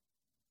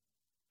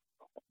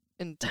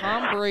 And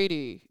Tom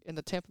Brady and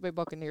the Tampa Bay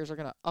Buccaneers are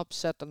going to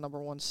upset the number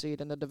 1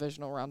 seed in the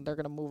divisional round. They're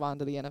going to move on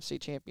to the NFC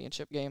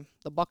Championship game.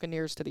 The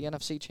Buccaneers to the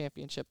NFC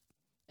Championship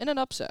in an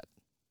upset.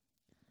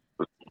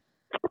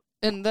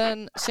 And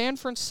then San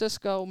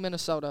Francisco,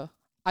 Minnesota.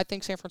 I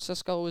think San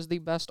Francisco is the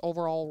best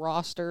overall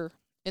roster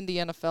in the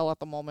NFL at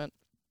the moment.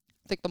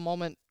 I think the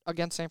moment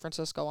against San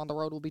Francisco on the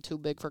road will be too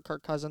big for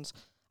Kirk Cousins.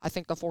 I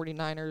think the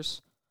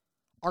 49ers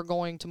are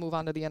going to move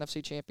on to the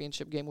NFC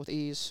Championship game with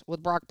ease,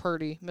 with Brock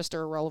Purdy,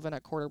 Mr. Irrelevant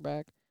at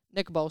quarterback,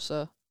 Nick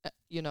Bosa,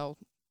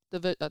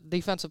 the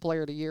Defensive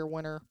Player of the Year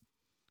winner,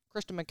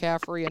 Christian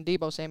McCaffrey, and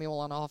Deebo Samuel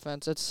on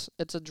offense. It's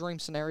a dream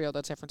scenario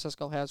that San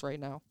Francisco has right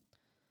now.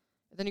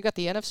 And then you got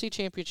the NFC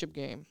Championship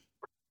game.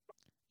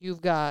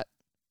 You've got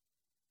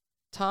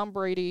Tom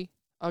Brady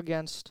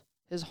against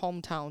his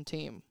hometown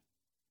team.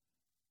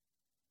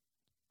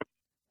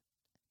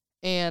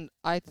 And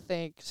I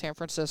think San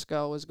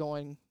Francisco is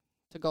going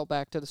to go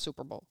back to the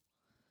Super Bowl.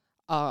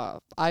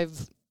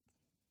 I've,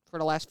 for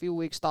the last few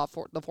weeks, thought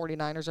the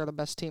 49ers are the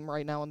best team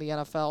right now in the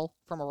NFL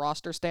from a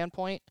roster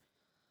standpoint.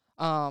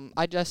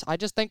 I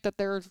just think that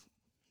they're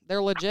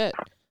legit,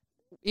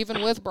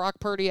 even with Brock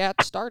Purdy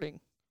at starting.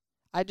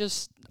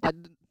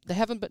 They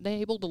haven't been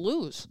able to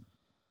lose,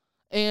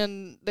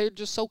 and they're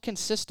just so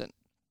consistent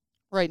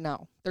right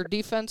now. Their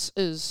defense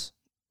is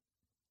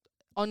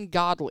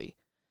ungodly.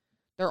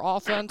 Their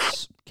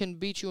offense can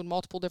beat you in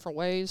multiple different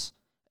ways,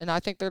 and I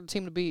think they're the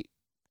team to beat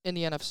in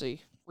the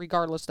NFC,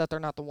 regardless that they're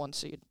not the 1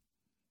 seed.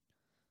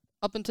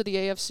 Up into the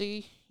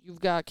AFC,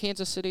 you've got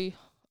Kansas City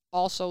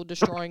also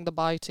destroying the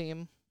bye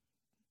team,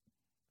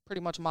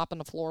 pretty much mopping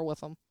the floor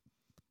with them.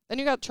 Then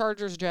you got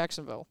Chargers,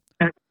 Jacksonville.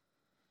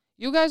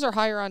 You guys are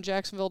higher on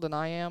Jacksonville than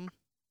I am,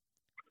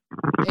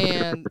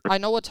 and I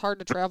know it's hard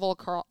to travel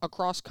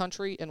across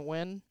country and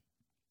win,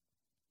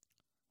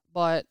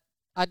 but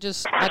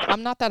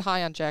I'm not that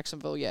high on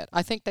Jacksonville yet.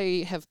 I think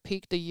they have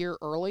peaked a year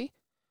early.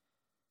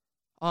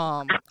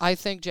 I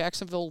think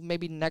Jacksonville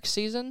maybe next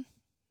season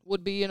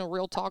would be in a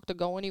real talk to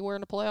go anywhere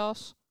in the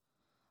playoffs.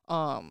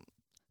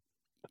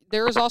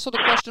 There is also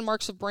the question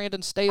marks of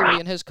Brandon Staley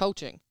and his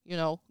coaching. You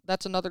know,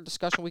 that's another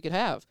discussion we could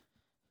have.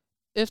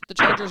 If the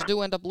Chargers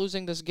do end up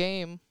losing this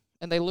game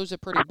and they lose it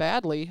pretty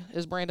badly,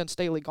 is Brandon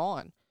Staley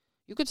gone?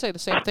 You could say the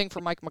same thing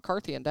for Mike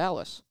McCarthy in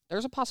Dallas.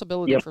 There's a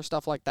possibility for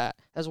stuff like that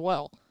as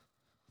well.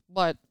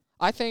 But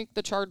I think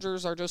the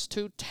Chargers are just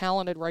too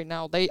talented right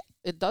now.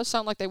 It does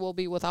sound like they will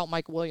be without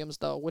Mike Williams,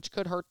 though, which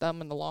could hurt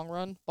them in the long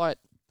run. But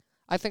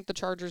I think the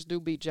Chargers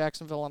do beat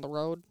Jacksonville on the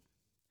road.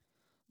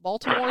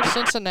 Baltimore,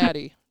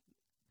 Cincinnati.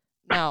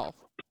 Now,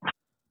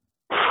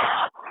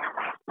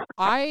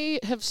 I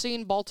have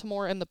seen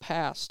Baltimore in the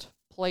past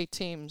play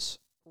teams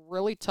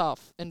really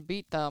tough and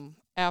beat them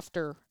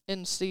after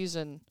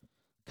in-season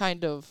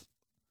kind of,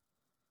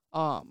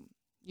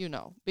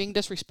 being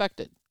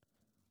disrespected.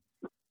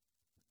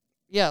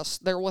 Yes,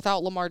 they're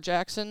without Lamar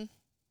Jackson.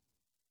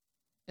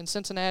 And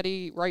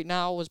Cincinnati right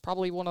now is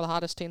probably one of the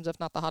hottest teams, if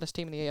not the hottest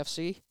team in the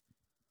AFC.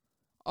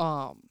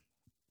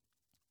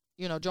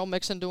 Joe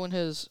Mixon doing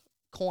his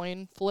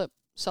coin flip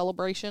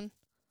celebration,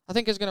 I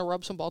think is going to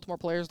rub some Baltimore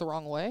players the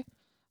wrong way.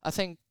 I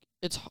think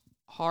it's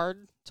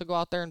hard to go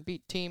out there and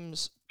beat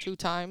teams 2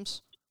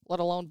 times, let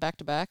alone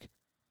back-to-back.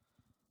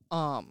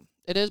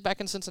 It is back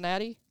in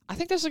Cincinnati. I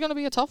think this is going to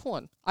be a tough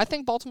one. I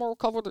think Baltimore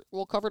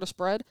will cover the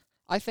spread.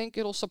 I think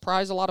it'll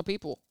surprise a lot of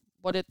people.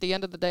 But at the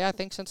end of the day, I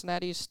think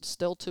Cincinnati's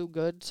still too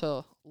good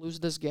to lose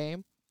this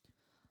game.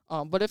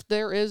 But if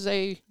there is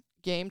a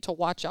game to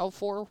watch out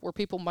for where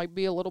people might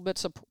be a little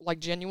bit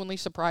genuinely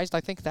surprised,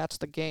 I think that's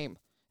the game,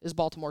 is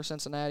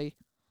Baltimore-Cincinnati.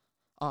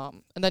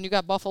 And then you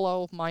got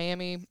Buffalo,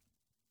 Miami.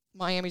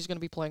 Miami's going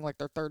to be playing like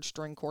their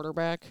 3rd-string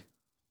quarterback.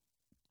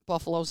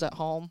 Buffalo's at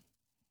home.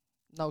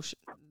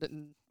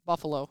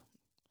 Buffalo.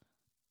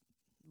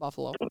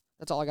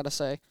 That's all I got to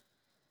say.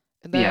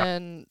 And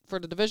then for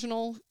the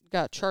divisional,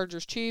 got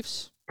Chargers,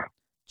 Chiefs.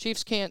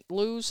 Chiefs can't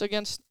lose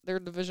against their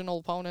divisional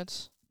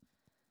opponents.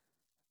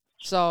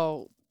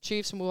 So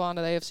Chiefs move on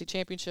to the AFC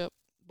Championship.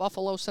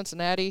 Buffalo,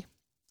 Cincinnati.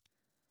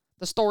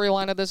 The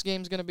storyline of this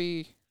game is going to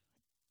be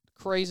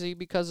crazy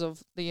because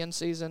of the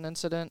in-season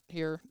incident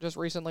here just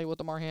recently with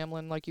Damar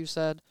Hamlin, like you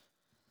said.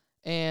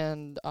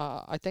 And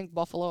I think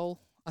Buffalo's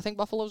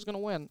going to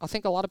win. I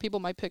think a lot of people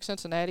might pick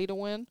Cincinnati to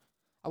win.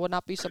 I would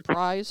not be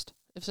surprised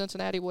if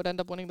Cincinnati would end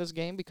up winning this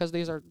game because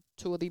these are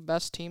 2 of the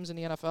best teams in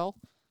the NFL.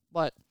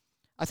 But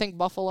I think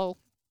Buffalo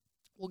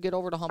will get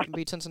over the hump and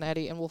beat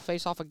Cincinnati, and will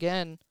face off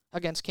again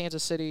against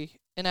Kansas City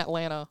in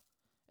Atlanta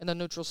in the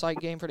neutral site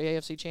game for the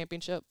AFC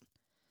Championship.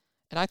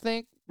 And I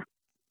think,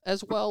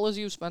 as well as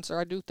you, Spencer,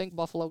 I do think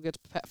Buffalo gets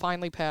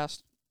finally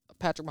past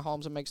Patrick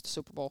Mahomes and makes the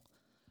Super Bowl.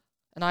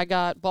 And I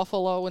got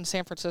Buffalo and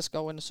San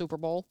Francisco in the Super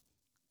Bowl.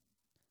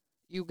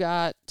 You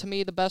got, to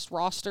me, the best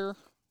roster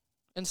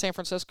in San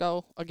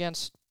Francisco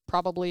against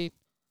probably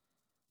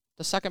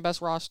the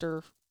 2nd-best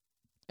roster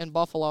in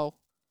Buffalo.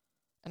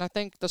 And I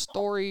think the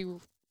story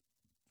will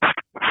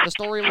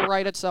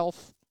write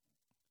itself.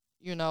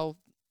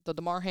 The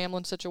Damar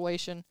Hamlin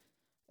situation,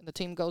 and the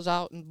team goes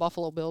out, and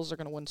Buffalo Bills are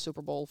going to win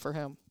Super Bowl for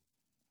him.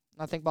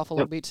 And I think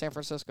Buffalo beats San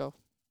Francisco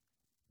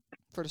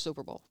for the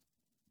Super Bowl.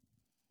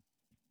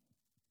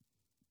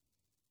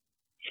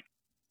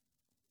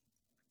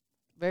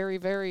 Very,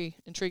 very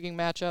intriguing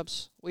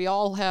matchups. We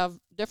all have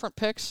different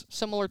picks,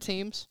 similar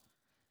teams.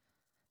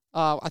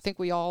 I think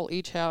we all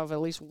each have at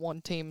least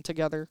one team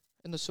together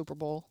in the Super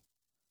Bowl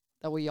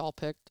that we all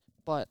picked,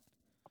 but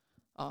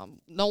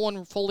no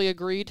one fully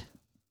agreed.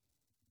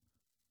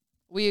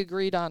 We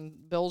agreed on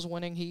Bills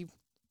winning.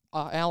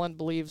 Alan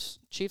believes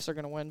Chiefs are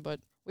going to win, but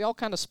we all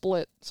kind of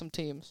split some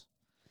teams.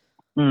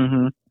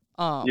 Mm-hmm.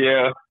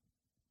 Yeah.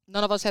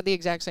 None of us had the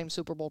exact same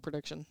Super Bowl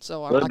prediction,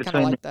 so I kind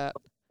of like that.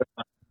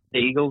 The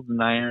Eagles, the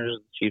Niners,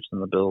 the Chiefs,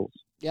 and the Bills.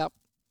 Yep.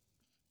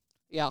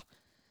 Yeah.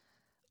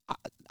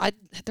 I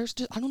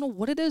don't know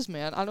what it is,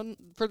 man.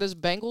 For this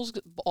Bengals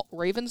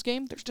Ravens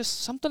game, there's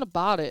just something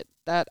about it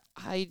that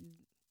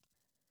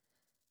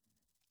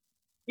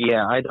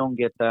Yeah, I don't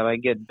get that. I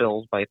get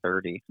Bills by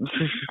 30.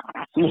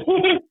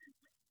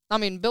 I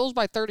mean, Bills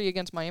by 30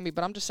 against Miami,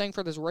 but I'm just saying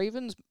for this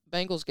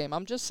Ravens-Bengals game,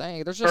 I'm just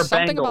saying there's For just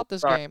something Bengals, about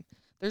this sorry. game.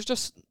 There's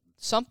just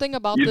something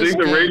about You this think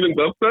the game. Ravens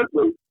upset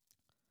them?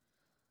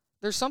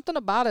 There's something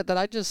about it that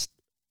I just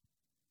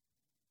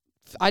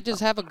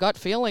have a gut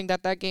feeling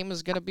that game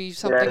is going to be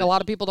something Yeah. a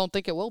lot of people don't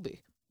think it will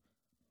be.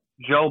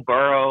 Joe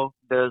Burrow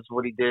does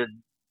what he did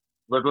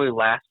literally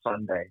last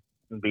Sunday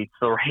and beats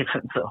the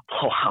Ravens in a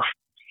blowout.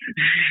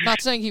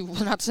 Not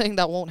saying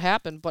that won't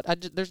happen, but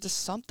there's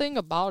just something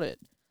about it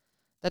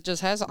that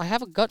just I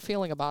have a gut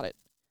feeling about it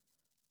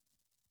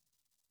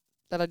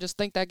that I just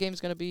think that game's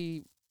going to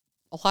be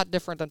a lot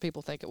different than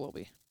people think it will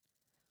be.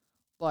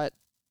 But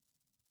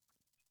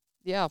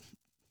yeah,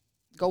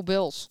 go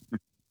Bills.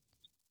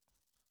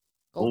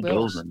 Go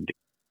Bills. indeed.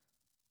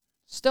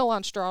 Still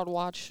on Stroud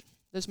watch.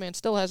 This man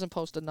still hasn't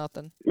posted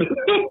nothing.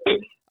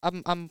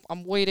 I'm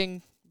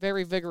waiting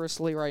very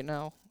vigorously right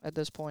now at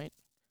this point.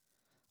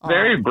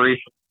 Very brief.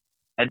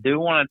 I do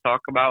want to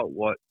talk about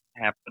what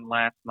happened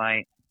last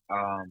night.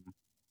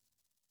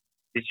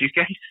 Did you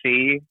guys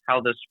see how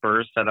the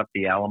Spurs set up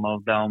the Alamo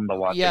Dome to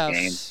watch the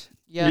game?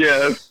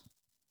 Yes.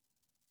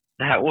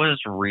 That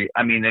was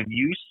I mean, if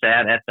you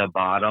sat at the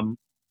bottom,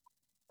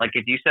 like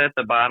if you sat at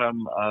the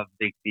bottom of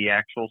the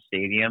actual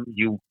stadium,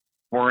 you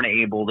weren't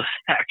able to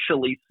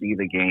actually see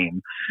the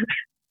game.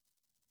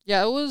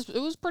 Yeah, it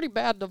was pretty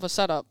bad of a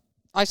setup.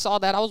 I saw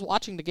that. I was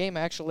watching the game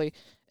actually,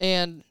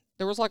 and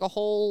there was like a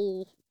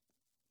whole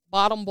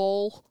bottom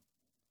bowl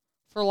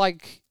for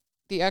like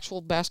the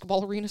actual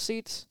basketball arena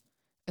seats,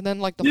 and then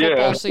like the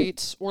football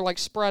seats were like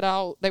spread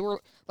out. They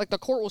were like the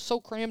court was so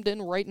crammed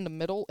in right in the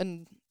middle,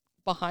 and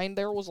behind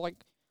there was like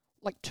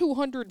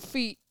 200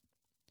 feet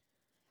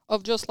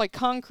of just like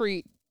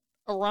concrete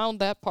around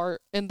that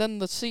part, and then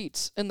the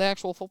seats in the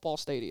actual football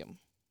stadium.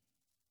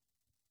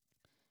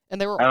 And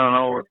they were. I don't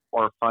know,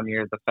 or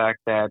funnier, the fact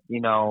that, you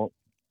know,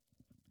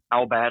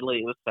 how badly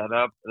it was set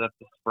up that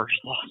the Spurs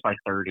lost by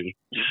 30.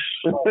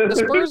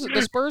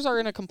 The Spurs are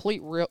in a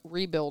complete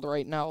rebuild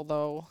right now,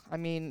 though. I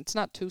mean, it's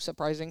not too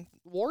surprising.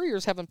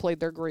 Warriors haven't played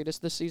their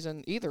greatest this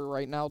season either.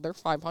 Right now, they're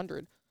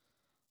 500.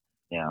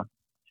 Yeah.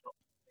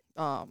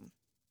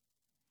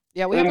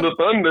 Yeah, and the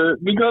Thunder,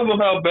 because of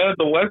how bad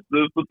the West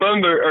is, the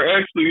Thunder are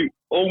actually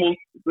almost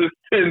in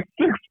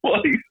sixth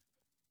place.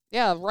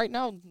 Yeah, right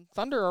now,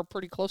 Thunder are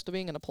pretty close to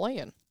being in a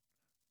play-in.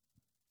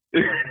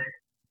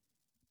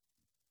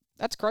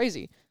 That's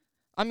crazy.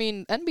 I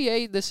mean,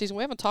 NBA this season,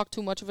 we haven't talked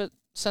too much of it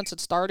since it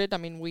started. I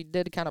mean, we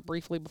did kind of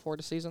briefly before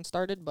the season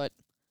started, but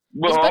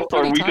well,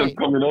 All-Star Weekend's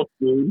coming up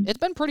soon. It's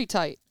been pretty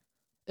tight.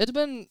 It's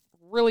been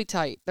really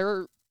tight.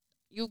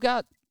 You've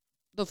got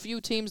the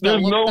few teams that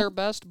look their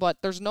best, but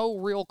there's no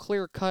real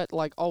clear cut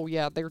like, oh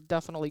yeah, they're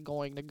definitely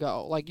going to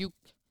go. Like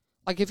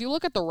if you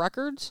look at the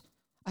records,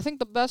 I think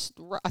the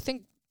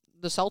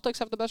Celtics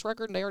have the best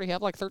record, and they already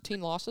have like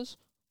 13 losses.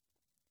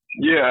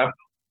 Yeah.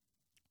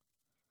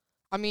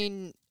 I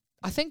mean,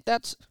 I think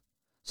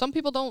some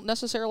people don't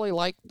necessarily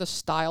like the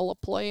style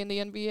of play in the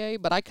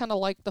NBA, but I kind of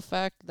like the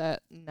fact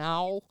that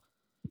now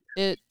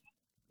it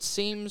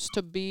seems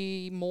to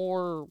be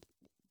more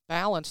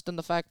balanced in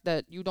the fact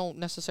that you don't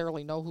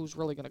necessarily know who's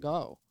really going to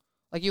go.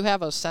 Like, you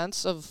have a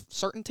sense of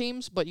certain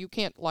teams, but you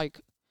can't, like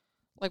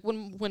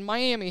when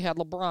Miami had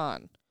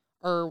LeBron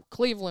or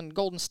Cleveland,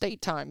 Golden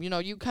State time, you know,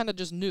 you kind of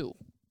just knew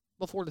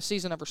before the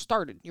season ever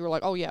started. You were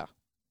like, oh, yeah,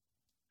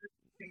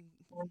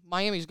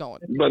 Miami's going.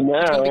 But now,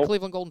 it's going to be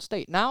Cleveland, Golden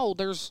State. Now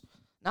there's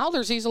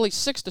easily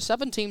 6 to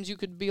 7 teams you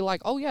could be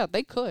like, oh, yeah,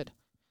 they could.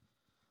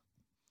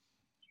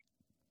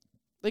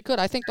 They could.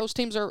 I think those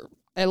teams are,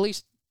 at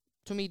least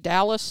to me,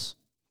 Dallas,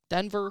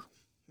 Denver,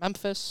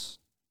 Memphis,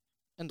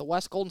 and the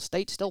West, Golden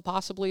State still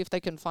possibly if they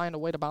can find a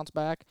way to bounce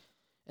back.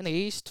 In the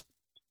East,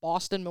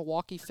 Boston,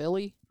 Milwaukee,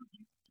 Philly.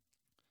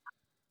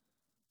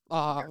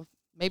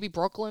 Maybe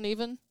Brooklyn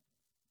even,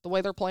 the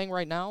way they're playing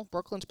right now.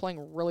 Brooklyn's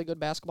playing really good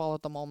basketball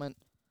at the moment.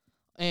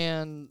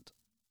 And,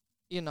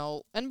 you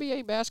know,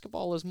 NBA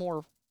basketball is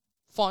more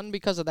fun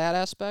because of that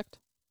aspect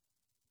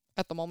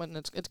at the moment,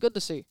 and it's good to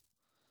see.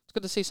 It's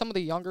good to see some of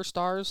the younger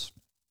stars.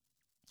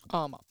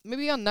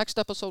 Maybe on next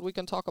episode we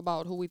can talk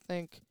about who we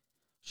think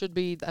should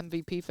be the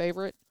MVP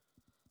favorite.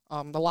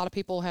 A lot of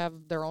people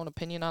have their own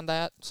opinion on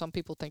that. Some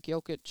people think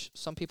Jokic.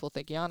 Some people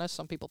think Giannis.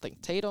 Some people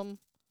think Tatum.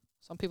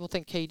 Some people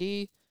think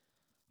KD.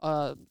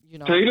 You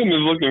know, Tatum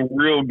is looking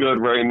real good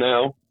right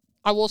now.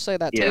 I will say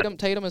that Yeah.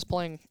 Tatum is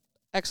playing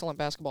excellent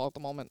basketball at the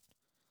moment.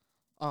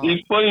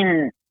 He's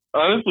playing,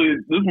 honestly,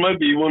 this might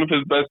be one of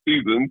his best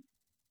seasons.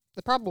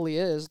 It probably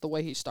is the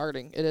way he's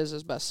starting. It is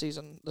his best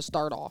season to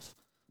start off.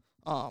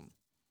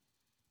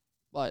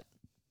 But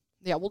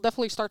yeah, we'll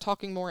definitely start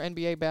talking more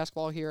NBA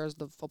basketball here as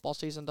the football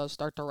season does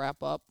start to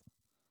wrap up.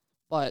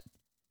 But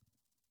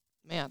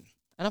man,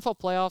 NFL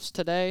playoffs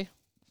today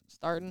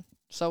starting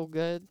so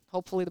good.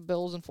 Hopefully the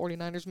Bills and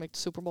 49ers make the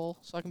Super Bowl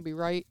so I can be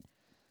right.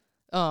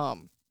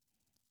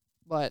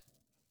 But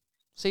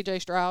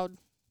CJ Stroud,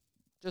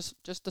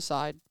 just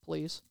decide,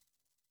 please.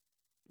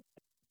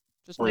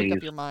 Just make up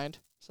Please. your mind.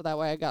 So that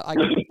way I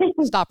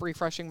can stop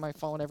refreshing my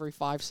phone every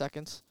 5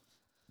 seconds.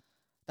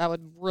 That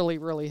would really,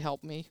 really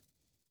help me.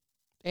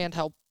 And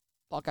help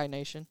Buckeye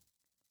Nation.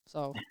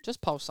 So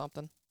just post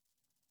something.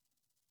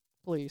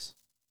 Please.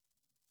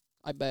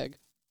 I beg.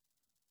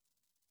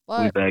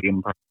 We beg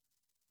him.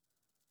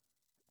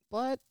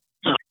 But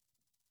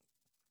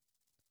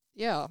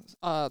yeah,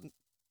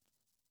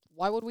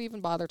 why would we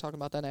even bother talking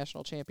about that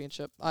national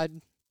championship? I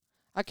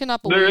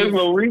cannot believe. There is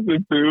no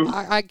reason to.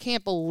 I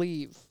can't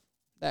believe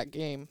that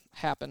game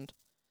happened.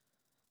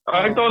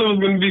 I thought it was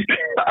going to be.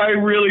 I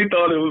really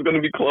thought it was going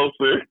to be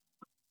closer.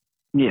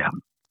 Yeah.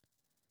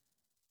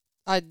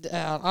 I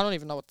don't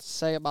even know what to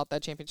say about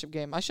that championship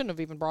game. I shouldn't have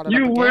even brought it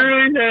You up again.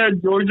 literally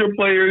had Georgia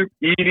players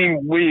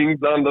eating wings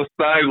on the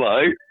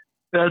sideline.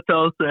 That's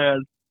how sad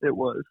it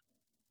was.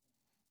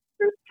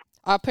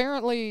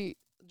 Apparently,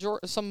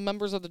 some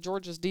members of the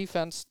Georgia's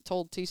defense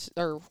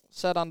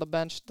said on the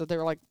bench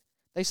that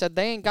they said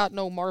they ain't got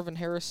no Marvin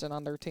Harrison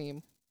on their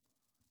team.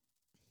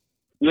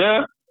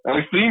 Yeah,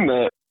 I've seen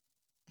that.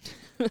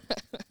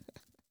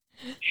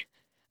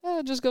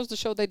 It just goes to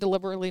show they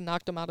deliberately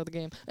knocked him out of the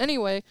game.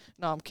 Anyway,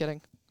 no, I'm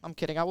kidding.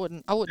 I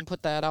wouldn't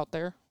put that out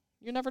there.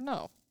 You never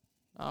know.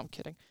 No, I'm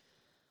kidding.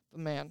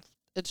 But man,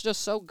 it's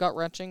just so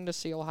gut-wrenching to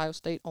see Ohio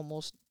State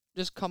almost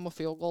just come a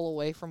field goal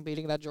away from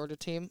beating that Georgia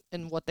team,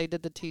 and what they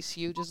did to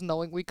TCU, just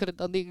knowing we could have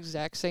done the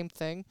exact same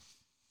thing.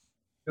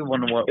 It's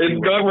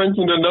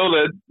gut-wrenching to know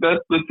that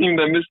that's the team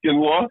that Michigan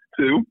lost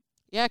to.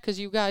 Yeah, because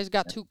you guys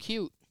got too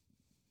cute.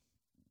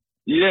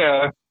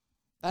 Yeah.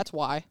 That's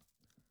why.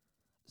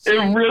 It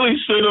really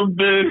should have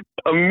been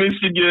a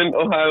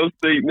Michigan-Ohio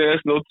State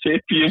national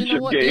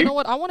championship game. You know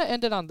what? I want to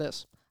end it on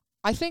this.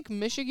 I think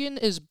Michigan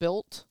is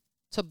built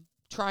to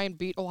try and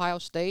beat Ohio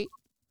State,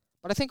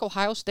 but I think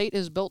Ohio State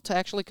is built to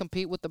actually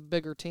compete with the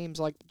bigger teams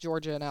like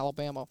Georgia and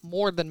Alabama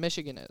more than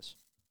Michigan is.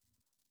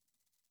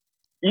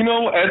 You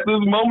know, at this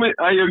moment,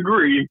 I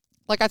agree.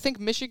 I think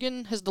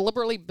Michigan has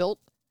deliberately built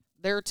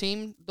their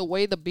team the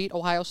way to beat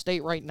Ohio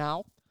State right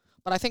now,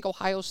 but I think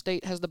Ohio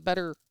State has the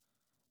better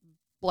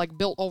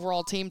built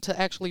overall team to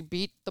actually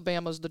beat the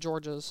Bamas, the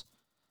Georgias,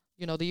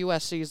 the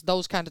USCs,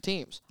 those kind of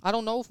teams. I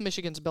don't know if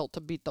Michigan's built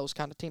to beat those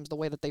kind of teams the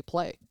way that they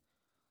play.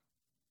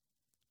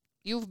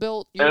 You've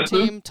built your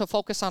team to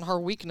focus on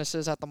our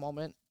weaknesses at the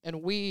moment,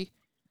 and we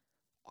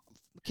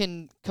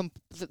can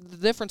the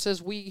difference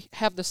is we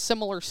have the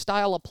similar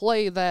style of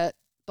play that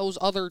those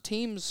other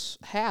teams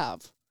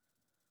have.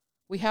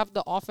 We have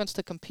the offense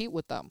to compete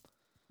with them.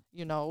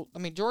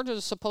 Georgia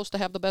is supposed to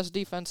have the best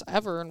defense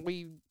ever, and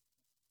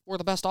we're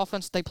the best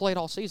offense they played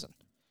all season.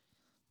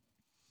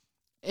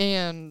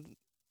 And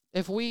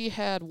if we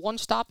had one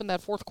stop in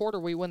that fourth quarter,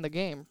 we win the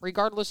game.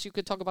 Regardless, you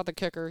could talk about the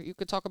kicker. You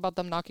could talk about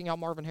them knocking out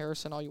Marvin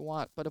Harrison all you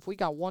want. But if we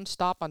got one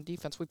stop on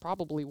defense, we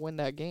probably win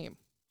that game.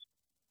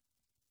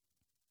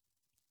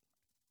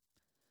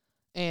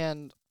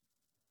 And,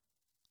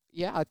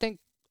 yeah, I think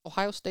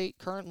Ohio State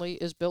currently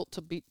is built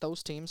to beat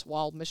those teams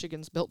while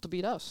Michigan's built to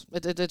beat us.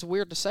 It's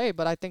weird to say,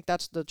 but I think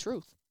that's the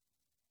truth.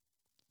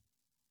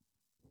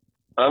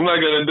 I'm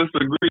not going to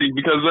disagree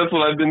because that's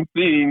what I've been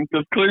seeing.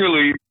 Because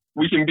clearly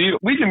we can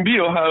beat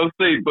Ohio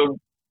State, but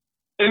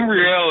in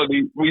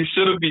reality we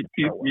should have beat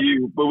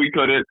TCU, but we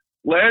couldn't.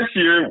 Last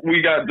year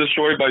we got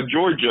destroyed by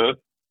Georgia.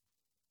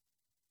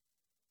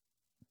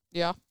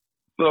 Yeah.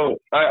 So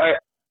I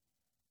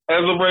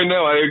as of right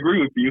now, I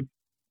agree with you.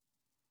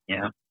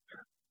 Yeah.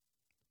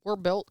 We're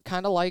built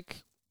kind of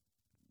like,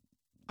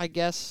 I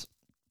guess,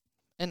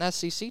 an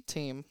SEC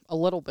team a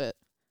little bit.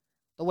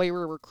 The way we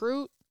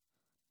recruit,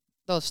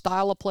 the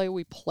style of play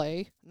we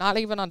play, not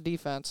even on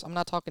defense. I'm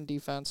not talking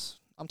defense.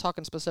 I'm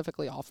talking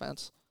specifically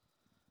offense.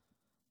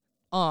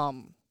 Our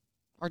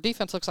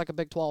defense looks like a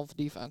Big 12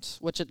 defense,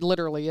 which it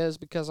literally is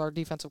because our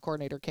defensive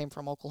coordinator came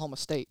from Oklahoma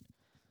State.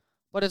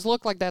 But it's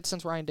looked like that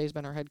since Ryan Day's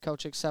been our head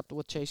coach, except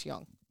with Chase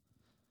Young.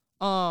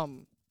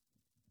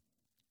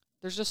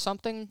 There's just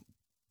something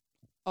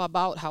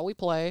about how we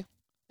play.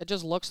 It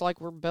just looks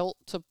like we're built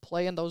to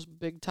play in those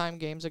big-time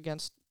games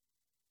against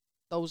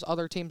those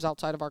other teams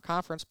outside of our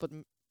conference. But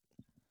do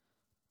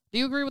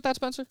you agree with that,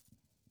 Spencer?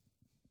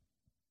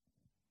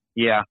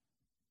 Yeah.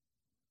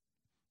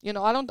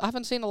 I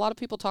haven't seen a lot of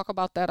people talk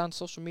about that on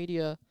social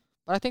media,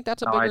 but I think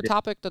that's a bigger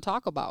topic to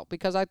talk about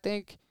because I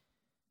think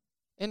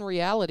in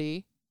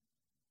reality,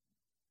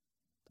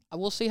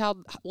 we'll see how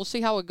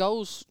it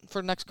goes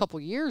for the next couple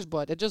of years,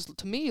 but it just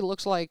to me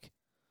looks like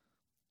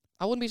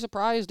I wouldn't be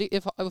surprised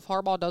if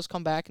Harbaugh does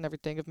come back and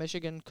everything, if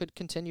Michigan could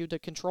continue to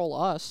control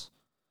us.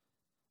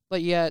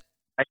 But yet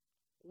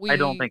I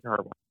don't think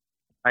Harbaugh.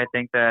 I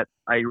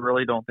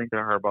really don't think that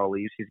Harbaugh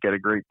leaves. He's got a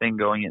great thing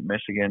going at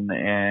Michigan,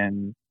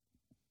 and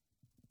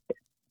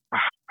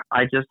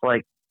I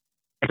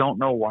don't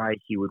know why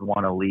he would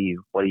want to leave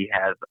what he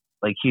has.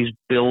 He's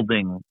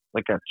building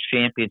a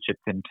championship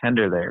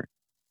contender there.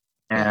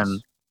 And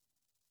yes.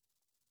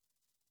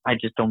 I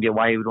just don't get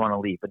why he would want to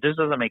leave. It just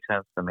doesn't make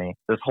sense to me.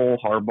 This whole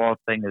Harbaugh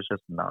thing is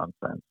just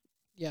nonsense.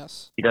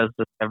 Yes. He does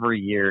this every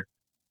year.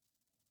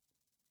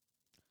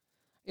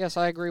 Yes,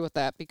 I agree with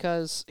that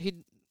because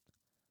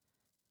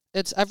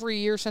It's every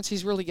year since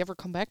he's really ever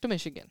come back to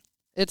Michigan.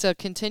 It's a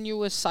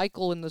continuous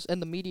cycle in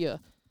the media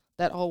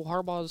that,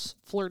 Harbaugh's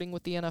flirting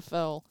with the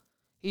NFL.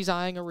 He's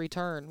eyeing a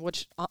return,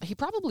 which he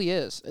probably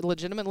is. It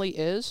legitimately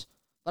is.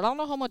 But I don't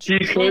know how much He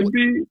could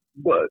be,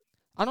 but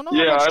I don't know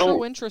how much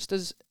true interest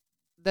is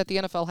that the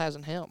NFL has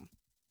in him.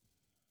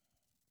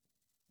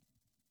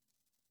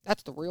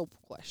 That's the real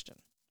question.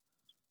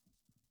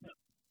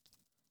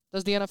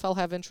 Does the NFL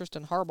have interest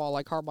in Harbaugh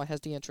like Harbaugh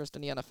has the interest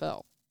in the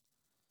NFL?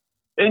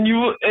 And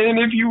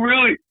if you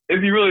really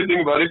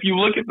think about it, if you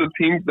look at the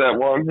teams that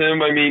want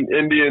him, I mean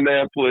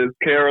Indianapolis,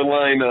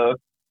 Carolina,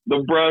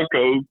 the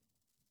Broncos,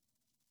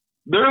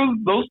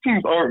 those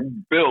teams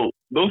aren't built.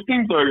 Those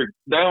teams are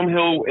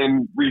downhill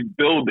and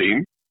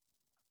rebuilding.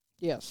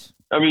 Yes.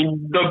 I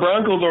mean, the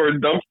Broncos are a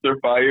dumpster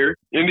fire.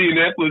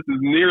 Indianapolis is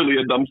nearly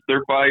a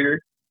dumpster fire.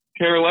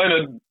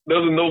 Carolina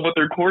doesn't know what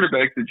their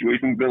quarterback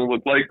situation is going to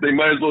look like. They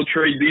might as well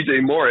trade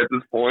DJ Moore at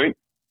this point.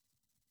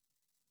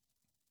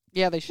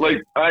 Yeah, they should.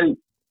 Like, I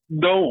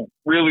don't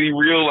really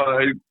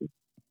realize,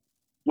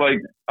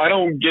 I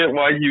don't get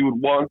why he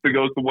would want to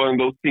go to one of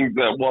those teams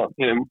that want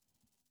him.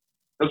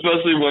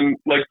 Especially when,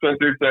 like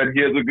Spencer said,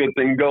 he has a good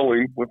thing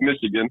going with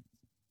Michigan.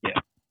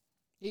 Yeah.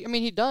 I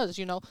mean, he does,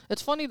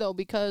 It's funny, though,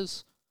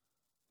 because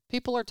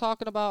people are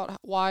talking about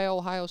why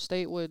Ohio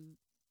State would,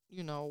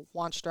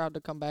 want Stroud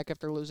to come back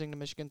after losing to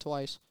Michigan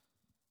twice.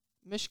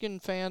 Michigan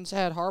fans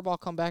had Harbaugh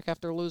come back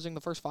after losing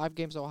the first 5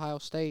 games to Ohio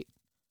State.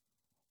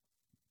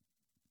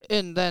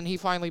 And then he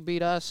finally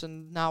beat us,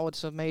 and now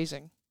it's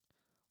amazing.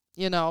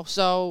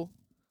 So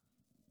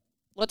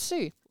let's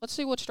see. Let's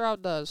see what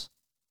Stroud does.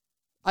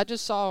 I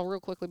just saw real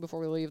quickly before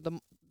we leave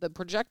the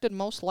projected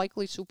most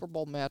likely Super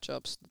Bowl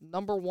matchups.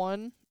 Number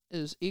 1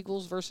 is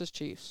Eagles versus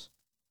Chiefs.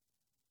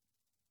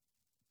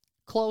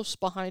 Close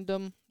behind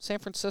them, San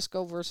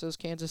Francisco versus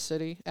Kansas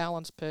City,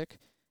 Allen's pick.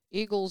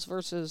 Eagles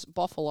versus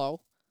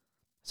Buffalo.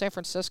 San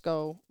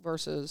Francisco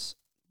versus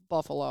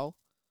Buffalo.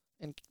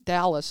 And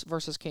Dallas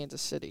versus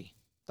Kansas City.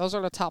 Those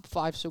are the top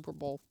 5 Super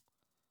Bowl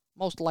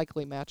most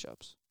likely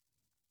matchups.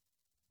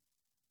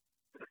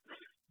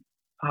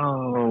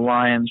 Oh, the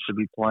Lions should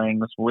be playing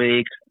this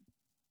week.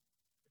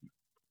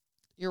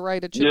 You're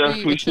right. It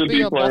should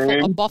be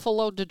a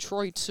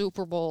Buffalo-Detroit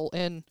Super Bowl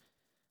in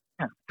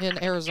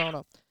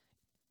Arizona.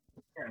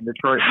 Yeah,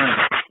 Detroit.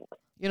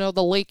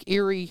 The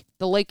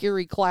Lake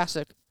Erie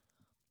Classic.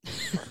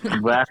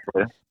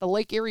 Exactly. The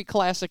Lake Erie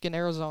Classic in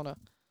Arizona.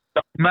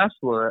 Don't mess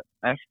with it.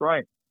 That's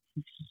right.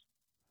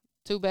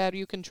 Too bad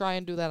you can try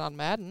and do that on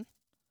Madden.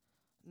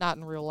 Not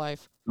in real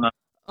life. No.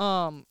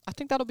 I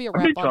think that'll be a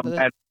wrap on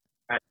this.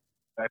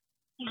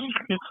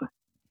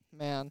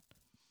 Man.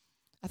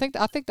 I think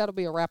that'll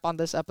be a wrap on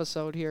this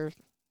episode here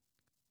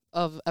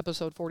of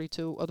episode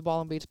 42 of the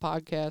Ball and Beats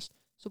podcast.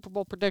 Super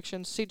Bowl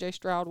predictions, CJ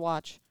Stroud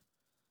watch.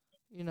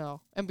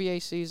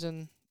 NBA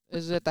season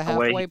is at the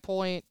halfway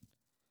point.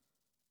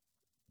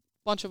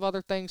 Bunch of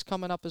other things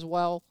coming up as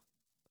well.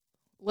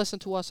 Listen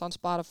to us on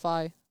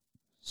Spotify.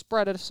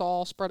 Spread us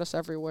all. Spread us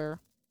everywhere.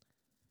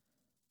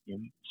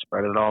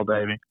 Spread it all,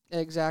 baby.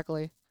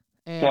 Exactly.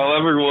 And tell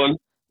everyone.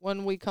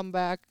 When we come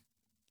back,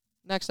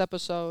 next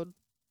episode,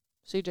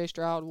 CJ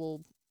Stroud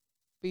will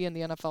be in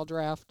the NFL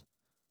draft.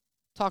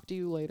 Talk to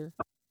you later.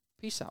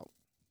 Peace out.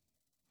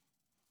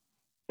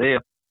 See ya.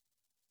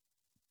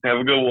 Have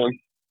a good one.